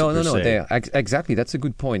white. No. Exactly. That's a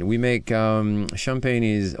good point. We make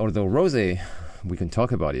Champagne although rosé, we can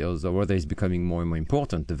talk about it, although rosé is becoming more and more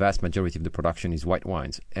important. The vast majority of the production is white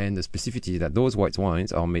wines. And the specificity is that those white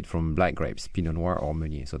wines are made from black grapes, Pinot Noir or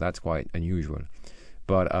Meunier. So that's quite unusual.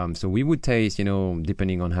 But so we would taste,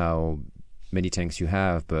 depending on how many tanks you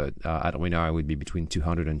have, but at Ruinart it would be between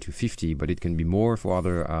 200 and 250, but it can be more for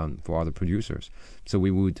other producers. So we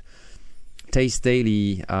would taste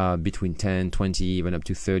daily between 10, 20, even up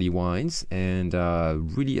to 30 wines, and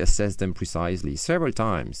really assess them precisely several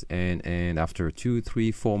times. And after 2,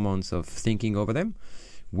 3, 4 months of thinking over them,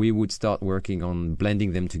 we would start working on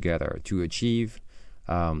blending them together to achieve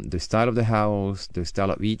the style of the house, the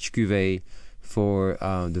style of each cuvée, for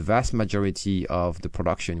the vast majority of the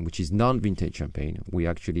production, which is non-vintage champagne. We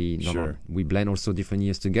actually we blend also different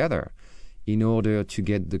years together in order to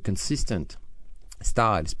get the consistent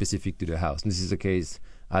style specific to the house. And this is the case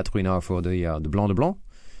at Ruinart for the Blanc de Blanc,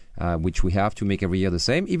 which we have to make every year the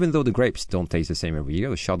same, even though the grapes don't taste the same every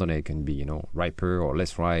year. The Chardonnay can be, riper or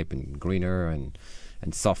less ripe and greener and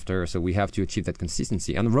softer. So we have to achieve that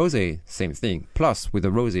consistency. And the rosé, same thing. Plus, with the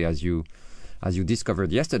rosé, as you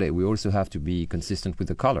discovered yesterday, we also have to be consistent with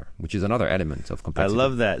the color, which is another element of complexity. I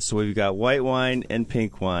love that. So we've got white wine and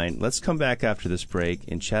pink wine. Let's come back after this break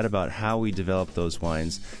and chat about how we develop those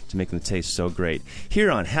wines to make them taste so great.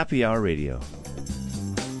 Here on Happy Hour Radio.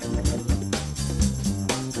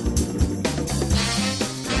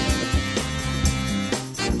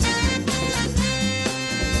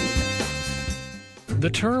 The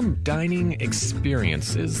term dining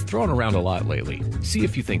experience is thrown around a lot lately. See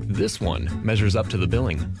if you think this one measures up to the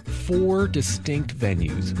billing. 4 distinct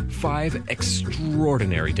venues, 5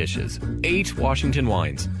 extraordinary dishes, 8 Washington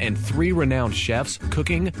wines, and 3 renowned chefs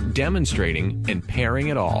cooking, demonstrating, and pairing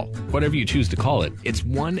it all. Whatever you choose to call it, it's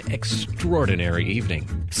one extraordinary evening.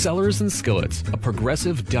 Cellars and Skillets, a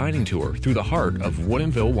progressive dining tour through the heart of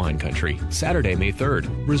Woodinville Wine Country, Saturday, May 3rd.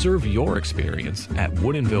 Reserve your experience at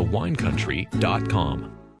woodinvillewineCountry.com.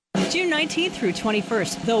 June 19th through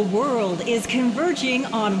 21st, the world is converging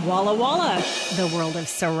on Walla Walla. The world of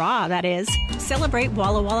Syrah, that is. Celebrate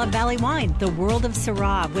Walla Walla Valley Wine, the world of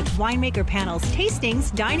Syrah, with winemaker panels,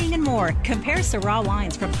 tastings, dining, and more. Compare Syrah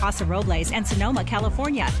wines from Paso Robles and Sonoma,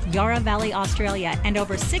 California, Yarra Valley, Australia, and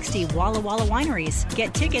over 60 Walla Walla wineries.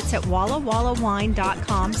 Get tickets at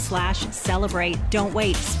wallawallawine.com/celebrate. Don't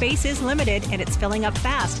wait. Space is limited and it's filling up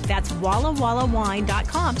fast. That's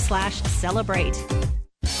wallawallawine.com/celebrate.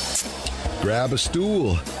 Grab a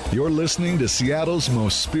stool. You're listening to Seattle's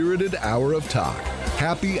most spirited hour of talk,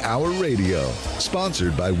 Happy Hour Radio,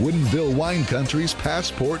 sponsored by Woodinville Wine Country's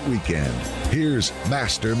Passport Weekend. Here's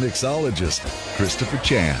Master Mixologist Christopher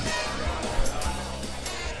Chan.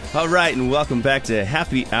 All right, and welcome back to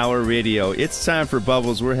Happy Hour Radio. It's time for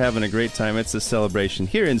Bubbles. We're having a great time. It's a celebration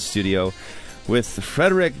here in studio with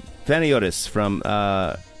Frederic Vaniotis from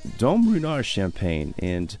Dom Ruinart Champagne.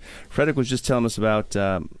 And Frederic was just telling us about,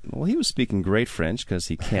 he was speaking great French because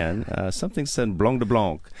he can. Something said Blanc de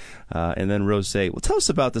Blanc and then Rosé. Well, tell us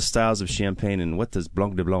about the styles of champagne and what does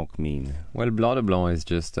Blanc de Blanc mean? Well, Blanc de Blanc is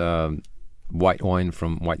just white wine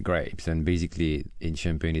from white grapes. And basically, in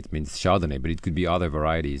Champagne, it means Chardonnay, but it could be other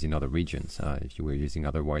varieties in other regions if you were using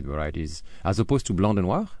other white varieties, as opposed to Blanc de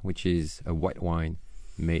Noir, which is a white wine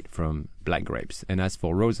made from black grapes. And as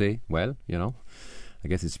for Rosé, well, I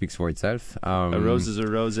guess it speaks for itself. A rose is a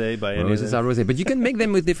rosé by any roses are rosé, but you can make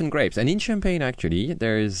them with different grapes. And in Champagne, actually,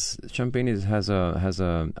 Champagne has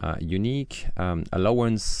a unique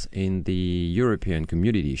allowance in the European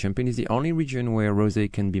community. Champagne is the only region where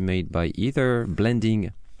rosé can be made by either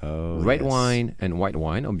blending red wine and white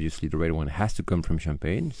wine. Obviously, the red wine has to come from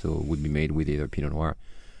Champagne, so it would be made with either Pinot Noir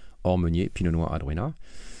or Meunier, Pinot Noir ad Ruinart.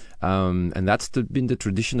 And that's been the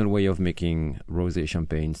traditional way of making rosé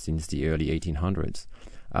champagne since the early 1800s.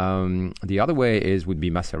 The other way would be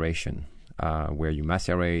maceration, where you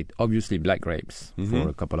macerate, obviously, black grapes for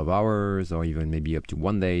a couple of hours or even maybe up to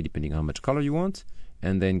 1 day, depending on how much color you want,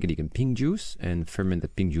 and then getting pink juice and ferment the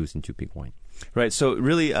pink juice into pink wine. Right, so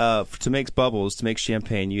really, to make bubbles, to make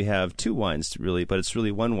champagne, you have 2 wines, really, but it's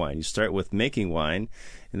really 1 wine. You start with making wine,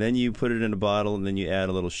 and then you put it in a bottle, and then you add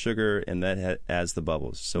a little sugar, and that adds the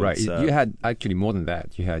bubbles. So right, you had actually more than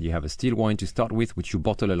that. You have a still wine to start with, which you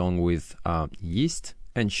bottle along with yeast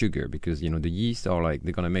and sugar, because the yeast are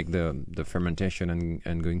they're going to make the fermentation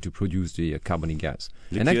and going to produce the carbonic gas.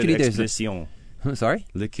 And actually, there's Sorry?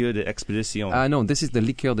 Liqueur d'expédition. No, this is the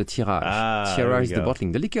liqueur de tirage. Tirage is the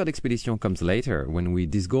bottling. The liqueur d'expédition comes later when we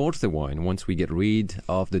disgorge the wine, once we get rid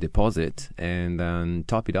of the deposit, and then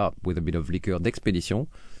top it up with a bit of liqueur d'expédition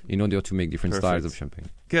in order to make different styles of champagne.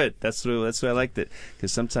 Good. That's why I liked it,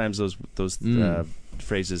 because sometimes those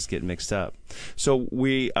phrases get mixed up. So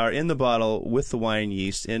we are in the bottle with the wine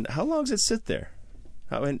yeast, and how long does it sit there?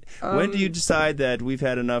 When do you decide that we've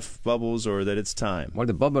had enough bubbles or that it's time? Well,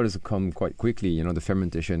 the bubbles come quite quickly. The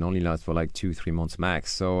fermentation only lasts for 2-3 months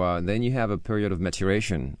max. So then you have a period of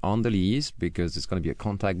maturation on the lees, because there's going to be a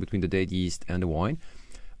contact between the date yeast and the wine.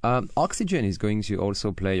 Oxygen is going to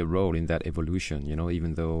also play a role in that evolution.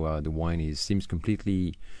 Even though the wine seems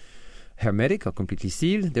completely hermetic or completely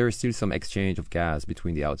sealed, there is still some exchange of gas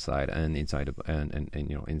between the outside and inside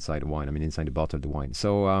inside the wine. Inside the bottle of the wine.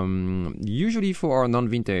 So usually for our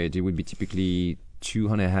non-vintage, it would be typically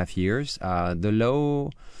 2.5 years. The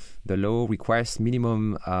low requires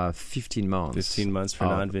minimum 15 months. 15 months for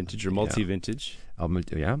non-vintage or multi-vintage.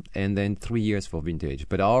 And then 3 years for vintage.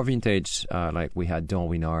 But our vintage, like we had Dom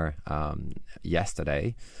Ruinart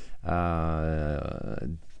yesterday,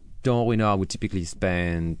 Dom Ruinart would typically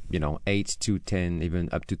spend 8 to 10, even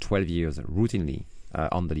up to 12 years routinely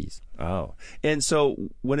on the lees. Oh, and so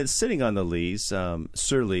when it's sitting on the lees,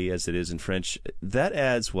 sur lie as it is in French, that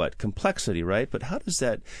adds what? Complexity, right? But how does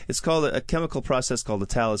that? It's called a chemical process called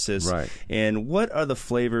autolysis. Right. And what are the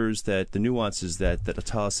flavors the nuances that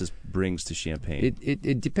autolysis brings to champagne?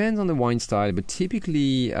 It depends on the wine style, but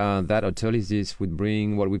typically that autolysis would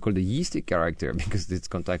bring what we call the yeasty character, because it's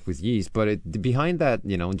contact with yeast. But behind that,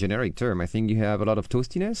 generic term, I think you have a lot of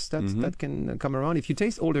toastiness that can come around. If you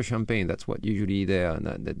taste older champagne, that's what usually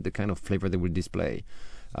the kind of flavor they will display.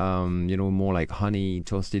 More like honey,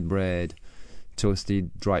 toasted bread, toasted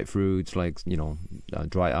dried fruits like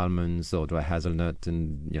dry almonds or dry hazelnut,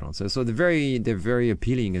 and so they're very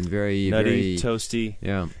appealing and very nutty, very toasty.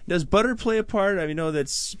 Yeah. Does butter play a part? I mean, know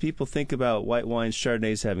that people think about white wines,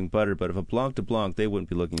 Chardonnays having butter, but if a Blanc de Blanc, they wouldn't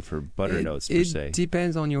be looking for butter notes per se. It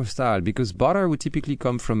depends on your style, because butter would typically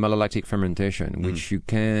come from malolactic fermentation, which you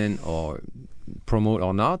can or promote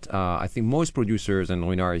or not. I think most producers, and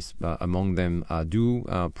Ruinart is among them, do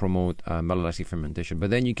promote malolactic fermentation. But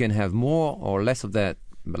then you can have more or less of that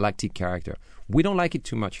lactic character. We don't like it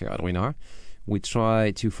too much here at Ruinart. We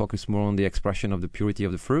try to focus more on the expression of the purity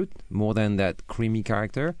of the fruit, more than that creamy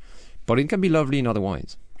character. But it can be lovely in other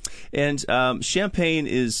wines. And Champagne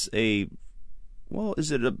is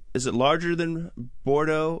is it larger than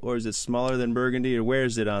Bordeaux, or is it smaller than Burgundy, or where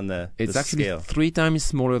is it on the It's the actually scale? 3 times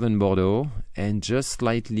smaller than Bordeaux and just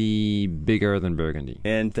slightly bigger than Burgundy.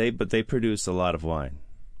 And they produce a lot of wine.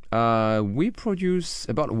 We produce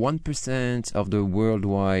about 1% of the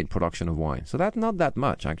worldwide production of wine. So that's not that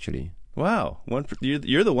much, actually. Wow,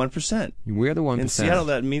 you're the 1%. We're the 1%. In Seattle,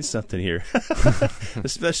 that means something here,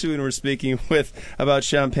 especially when we're speaking about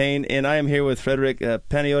Champagne. And I am here with Frédéric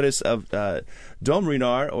Panayiotis of Dom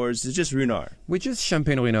Ruinart, or is it just Ruinart? We're just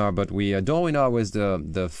Champagne Ruinart, but Dom Ruinart was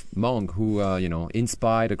the monk who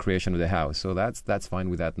inspired the creation of the house. So that's fine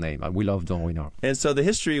with that name. We love Dom Ruinart. And so the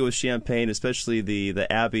history with Champagne, especially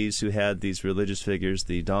the abbeys who had these religious figures,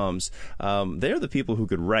 the Doms, they're the people who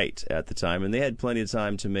could write at the time, and they had plenty of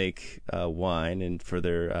time to make wine and for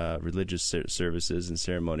their religious services and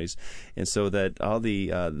ceremonies. And so that all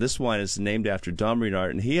this wine is named after Dom Ruinart,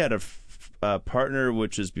 and he had a partner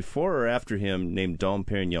which is before or after him named Dom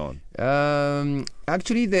Pérignon.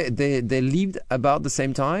 Actually, they lived about the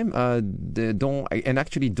same time.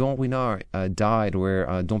 Actually, Dom Ruinart died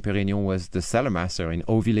where Dom Pérignon was the cellar master in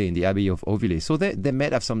Auvillers, in the Abbey of Auvillers. So they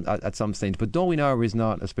met at some stage. But Dom Ruinart was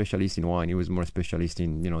not a specialist in wine. He was more a specialist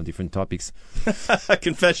in different topics.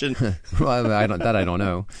 Confession. Well, I don't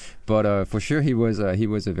know, but for sure he was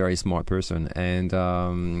a very smart person.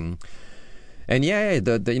 And yeah,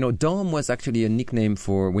 Dom was actually a nickname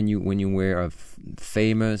for when you were a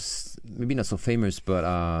famous, maybe not so famous, but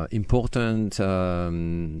important,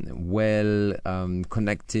 well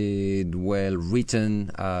connected, well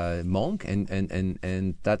written monk,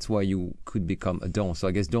 and that's why you could become a Dom. So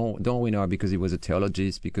I guess Dom Ruinart because he was a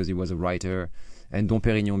theologist, because he was a writer, and Dom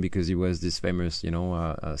Pérignon because he was this famous,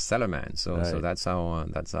 cellarman. So right. So that's how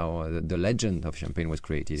the legend of Champagne was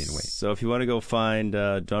created in a way. So if you want to go find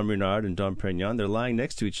Dom Ruinart and Dom Pérignon, they're lying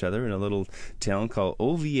next to each other in a little town called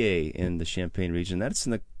Auvillers in the Champagne region. That's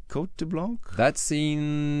in the Côte de Blanc? It's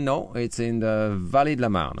in the Vallée de la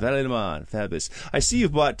Marne. Vallée de la Marne, fabulous. I see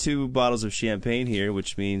you've bought 2 bottles of champagne here,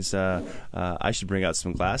 which means I should bring out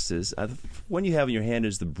some glasses. One you have in your hand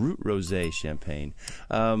is the Brut Rosé champagne.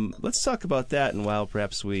 Let's talk about that, and while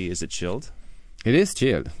perhaps is it chilled? It is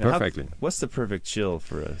chilled, now, perfectly. What's the perfect chill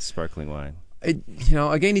for a sparkling wine?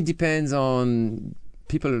 Again, it depends on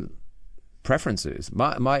people preferences.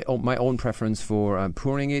 My own preference for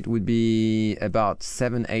pouring it would be about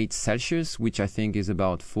 7-8 Celsius, which I think is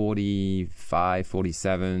about 45,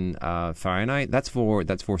 47 Fahrenheit. That's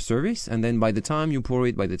for service. And then by the time you pour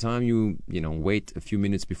it, by the time you wait a few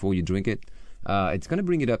minutes before you drink it, it's going to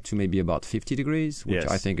bring it up to maybe about 50 degrees, which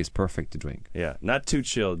yes. I think is perfect to drink. Yeah, not too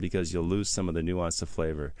chilled because you'll lose some of the nuance of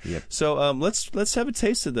flavor. Yep. So let's have a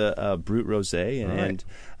taste of the Brut Rosé, and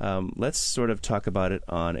let's sort of talk about it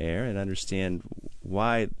on air and understand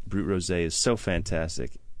why Brut Rosé is so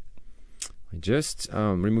fantastic. Just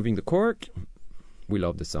removing the cork. We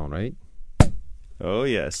love the sound, right? Oh,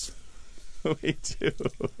 yes. We do.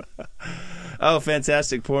 Oh,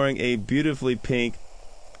 fantastic. Pouring a beautifully pink...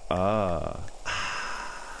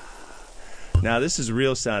 Now, this is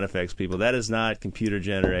real sound effects, people. That is not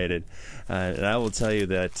computer-generated. And I will tell you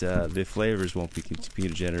that the flavors won't be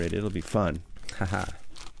computer-generated. It'll be fun.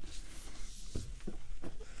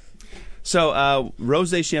 So,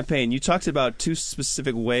 Rosé Champagne, you talked about 2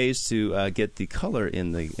 specific ways to get the color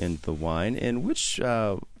in the wine. And which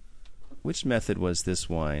method was this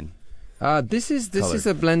wine? This is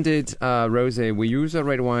a blended rosé. We use a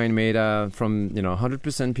red wine made from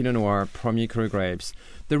 100% Pinot Noir, Premier Cru grapes.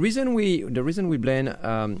 The reason we blend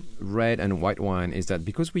red and white wine is that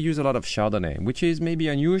because we use a lot of Chardonnay, which is maybe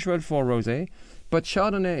unusual for rosé, but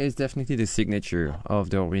Chardonnay is definitely the signature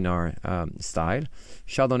of the Ruinart style.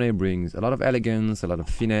 Chardonnay brings a lot of elegance, a lot of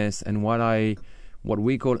finesse, and what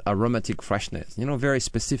we call aromatic freshness. Very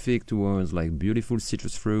specific towards like beautiful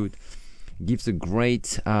citrus fruit. Gives a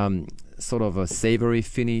great sort of a savory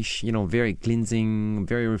finish, very cleansing,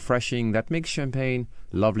 very refreshing. That makes champagne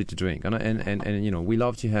lovely to drink. And we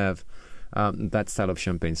love to have that style of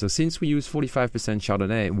champagne. So since we use 45%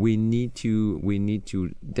 Chardonnay, we need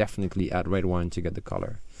to definitely add red wine to get the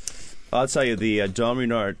color. I'll tell you, the Dom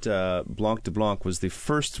Ruinart Blanc de Blanc was the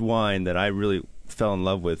first wine that I really fell in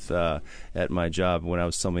love with at my job when I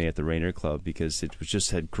was sommelier at the Rainier Club, because it was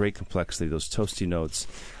just had great complexity, those toasty notes,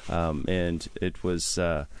 and it was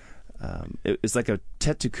it's like a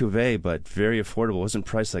Tête de Cuvée, but very affordable. It wasn't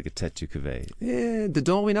priced like a Tête de Cuvée. Yeah, the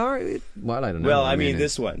Dom Ruinart, well, I don't know. Well, I mean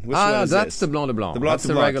this one. Which one is that's this? the Blanc de Blanc. The Blanc that's de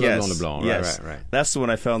the Blanc, regular yes. Blanc de Blanc. Yes. Right. That's the one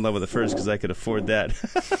I fell in love with at first because I could afford that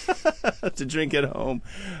to drink at home,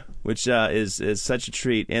 which is such a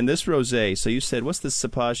treat. And this rosé, so you said, what's the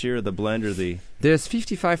cepage here, the blend or the... There's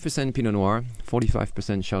 55% Pinot Noir,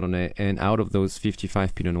 45% Chardonnay, and out of those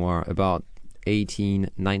 55 Pinot Noir, about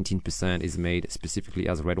 19% is made specifically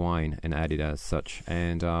as red wine and added as such.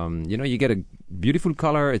 And, you get a beautiful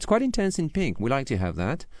color. It's quite intense in pink. We like to have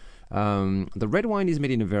that. The red wine is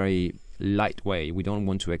made in a very light way. We don't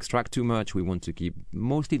want to extract too much. We want to keep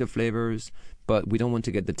mostly the flavors, but we don't want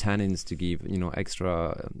to get the tannins to give,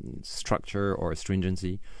 extra structure or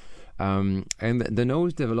astringency. And the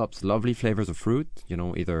nose develops lovely flavors of fruit,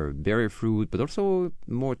 either berry fruit, but also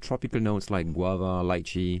more tropical notes like guava,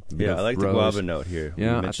 lychee. Yeah, I like rose. The guava note here.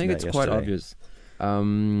 Yeah, I think it's quite obvious.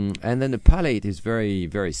 And then the palate is very,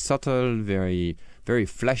 very subtle, very, very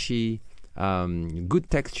fleshy. Good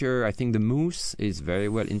texture. I think the mousse is very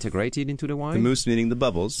well integrated into the wine. The mousse meaning the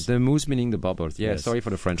bubbles. The mousse meaning the bubbles. Yeah, Yes. Sorry for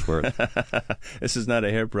the French word. This is not a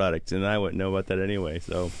hair product, and I wouldn't know about that anyway.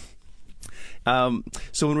 So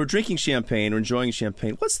when we're drinking champagne or enjoying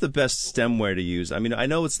champagne, what's the best stemware to use? I mean, I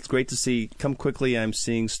know it's great to see, come quickly, I'm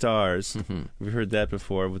seeing stars. We've heard that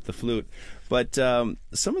before with the flute. But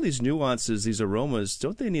some of these nuances, these aromas,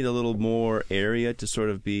 don't they need a little more area to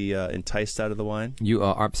sort of be enticed out of the wine? You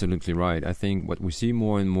are absolutely right. I think what we see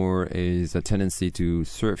more and more is a tendency to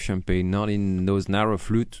serve champagne not in those narrow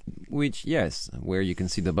flute, which, yes, where you can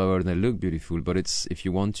see the bubble and they look beautiful, but it's if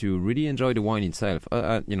you want to really enjoy the wine itself,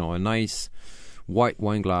 a nice white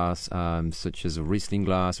wine glass, such as a Riesling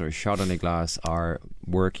glass or a Chardonnay glass, are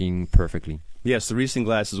working perfectly. Yes, the Riesling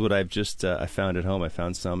glass is what I've just I found at home. I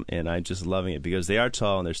found some, and I'm just loving it because they are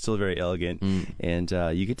tall and they're still very elegant, and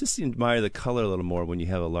you get to admire the color a little more when you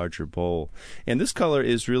have a larger bowl. And this color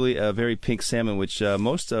is really a very pink salmon, which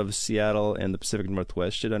most of Seattle and the Pacific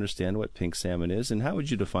Northwest should understand what pink salmon is. And how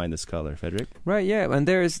would you define this color, Frederick? Right, yeah, and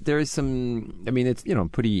there is some. I mean, it's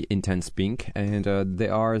pretty intense pink, and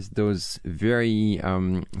there are those very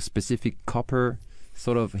specific copper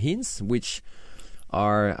sort of hints, which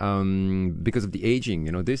are because of the aging.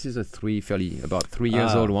 This is about 3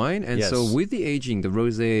 years old wine, and so with the aging, the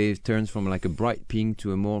rosé turns from like a bright pink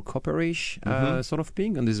to a more copperish sort of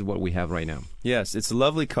pink, and this is what we have right now. Yes, it's a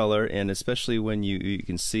lovely color, and especially when you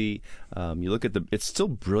can see, you look at it's still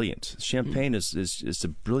brilliant. Champagne is a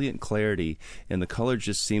brilliant clarity, and the color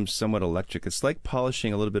just seems somewhat electric. It's like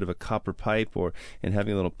polishing a little bit of a copper pipe, and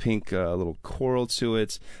having a little pink, a little coral to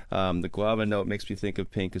it. The guava note makes me think of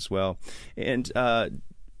pink as well, and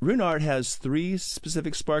Ruinart has 3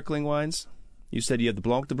 specific sparkling wines. You said you have the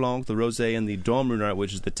Blanc de Blanc, the Rosé, and the Dom Ruinart,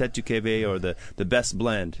 which is the Tête de Cuvée, or the best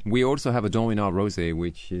blend. We also have a Dom Ruinart Rosé,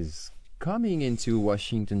 which is coming into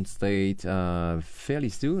Washington State fairly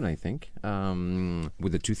soon, I think,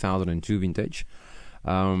 with the 2002 vintage.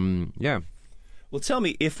 Yeah. Well, tell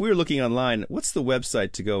me, if we're looking online, what's the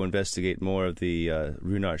website to go investigate more of the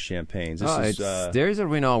Ruinart champagnes? There is a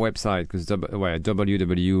Ruinart website, because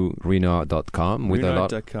www.ruinart.com with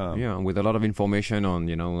with a lot of information on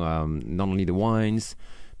not only the wines,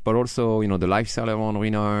 but also the lifestyle around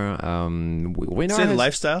Ruinart. Ruinart Say the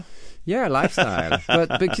lifestyle. Yeah, lifestyle.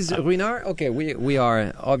 But because Ruinart, okay, we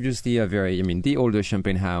are obviously the older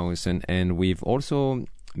champagne house, and we've also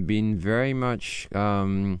been very much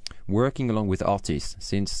working along with artists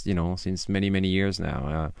since many years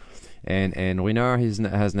now, and Ruinart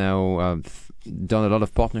has now done a lot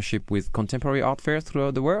of partnership with contemporary art fairs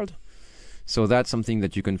throughout the world. So that's something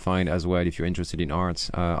that you can find as well if you're interested in art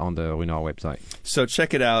on the Ruinart website. So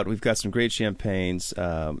check it out. We've got some great champagnes.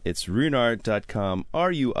 It's Ruinart.com,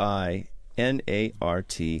 RUINART.com.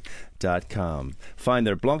 Find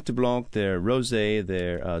their Blanc de Blanc, their Rosé,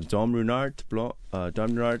 their Dom Ruinart. Dom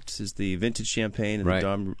Ruinart is the vintage champagne, and the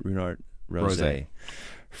Dom Ruinart Rosé.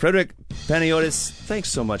 Frederick Panagiotis, thanks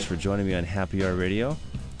so much for joining me on Happy Hour Radio.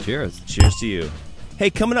 Cheers. Cheers to you. Hey,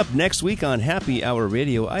 coming up next week on Happy Hour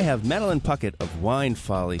Radio, I have Madeline Puckett of Wine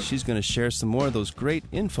Folly. She's going to share some more of those great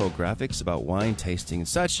infographics about wine tasting and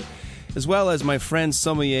such, as well as my friend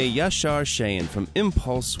sommelier Yashar Shayan from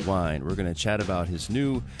Impulse Wine. We're going to chat about his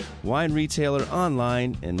new wine retailer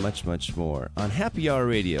online and much, much more on Happy Hour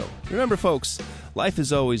Radio. Remember, folks, life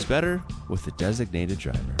is always better with the designated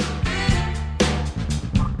driver.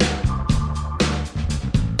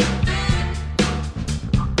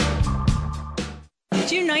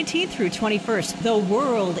 June 19th through 21st, the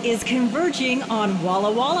world is converging on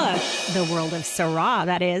Walla Walla. The world of Syrah,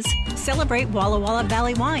 that is. Celebrate Walla Walla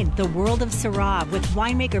Valley Wine, the world of Syrah, with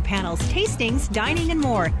winemaker panels, tastings, dining, and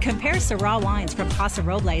more. Compare Syrah wines from Paso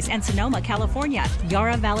Robles and Sonoma, California,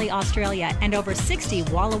 Yarra Valley, Australia, and over 60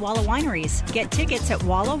 Walla Walla wineries. Get tickets at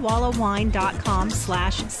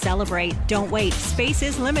wallawallawine.com/celebrate. Don't wait. Space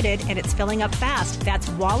is limited and it's filling up fast. That's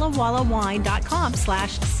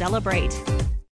wallawallawine.com/celebrate.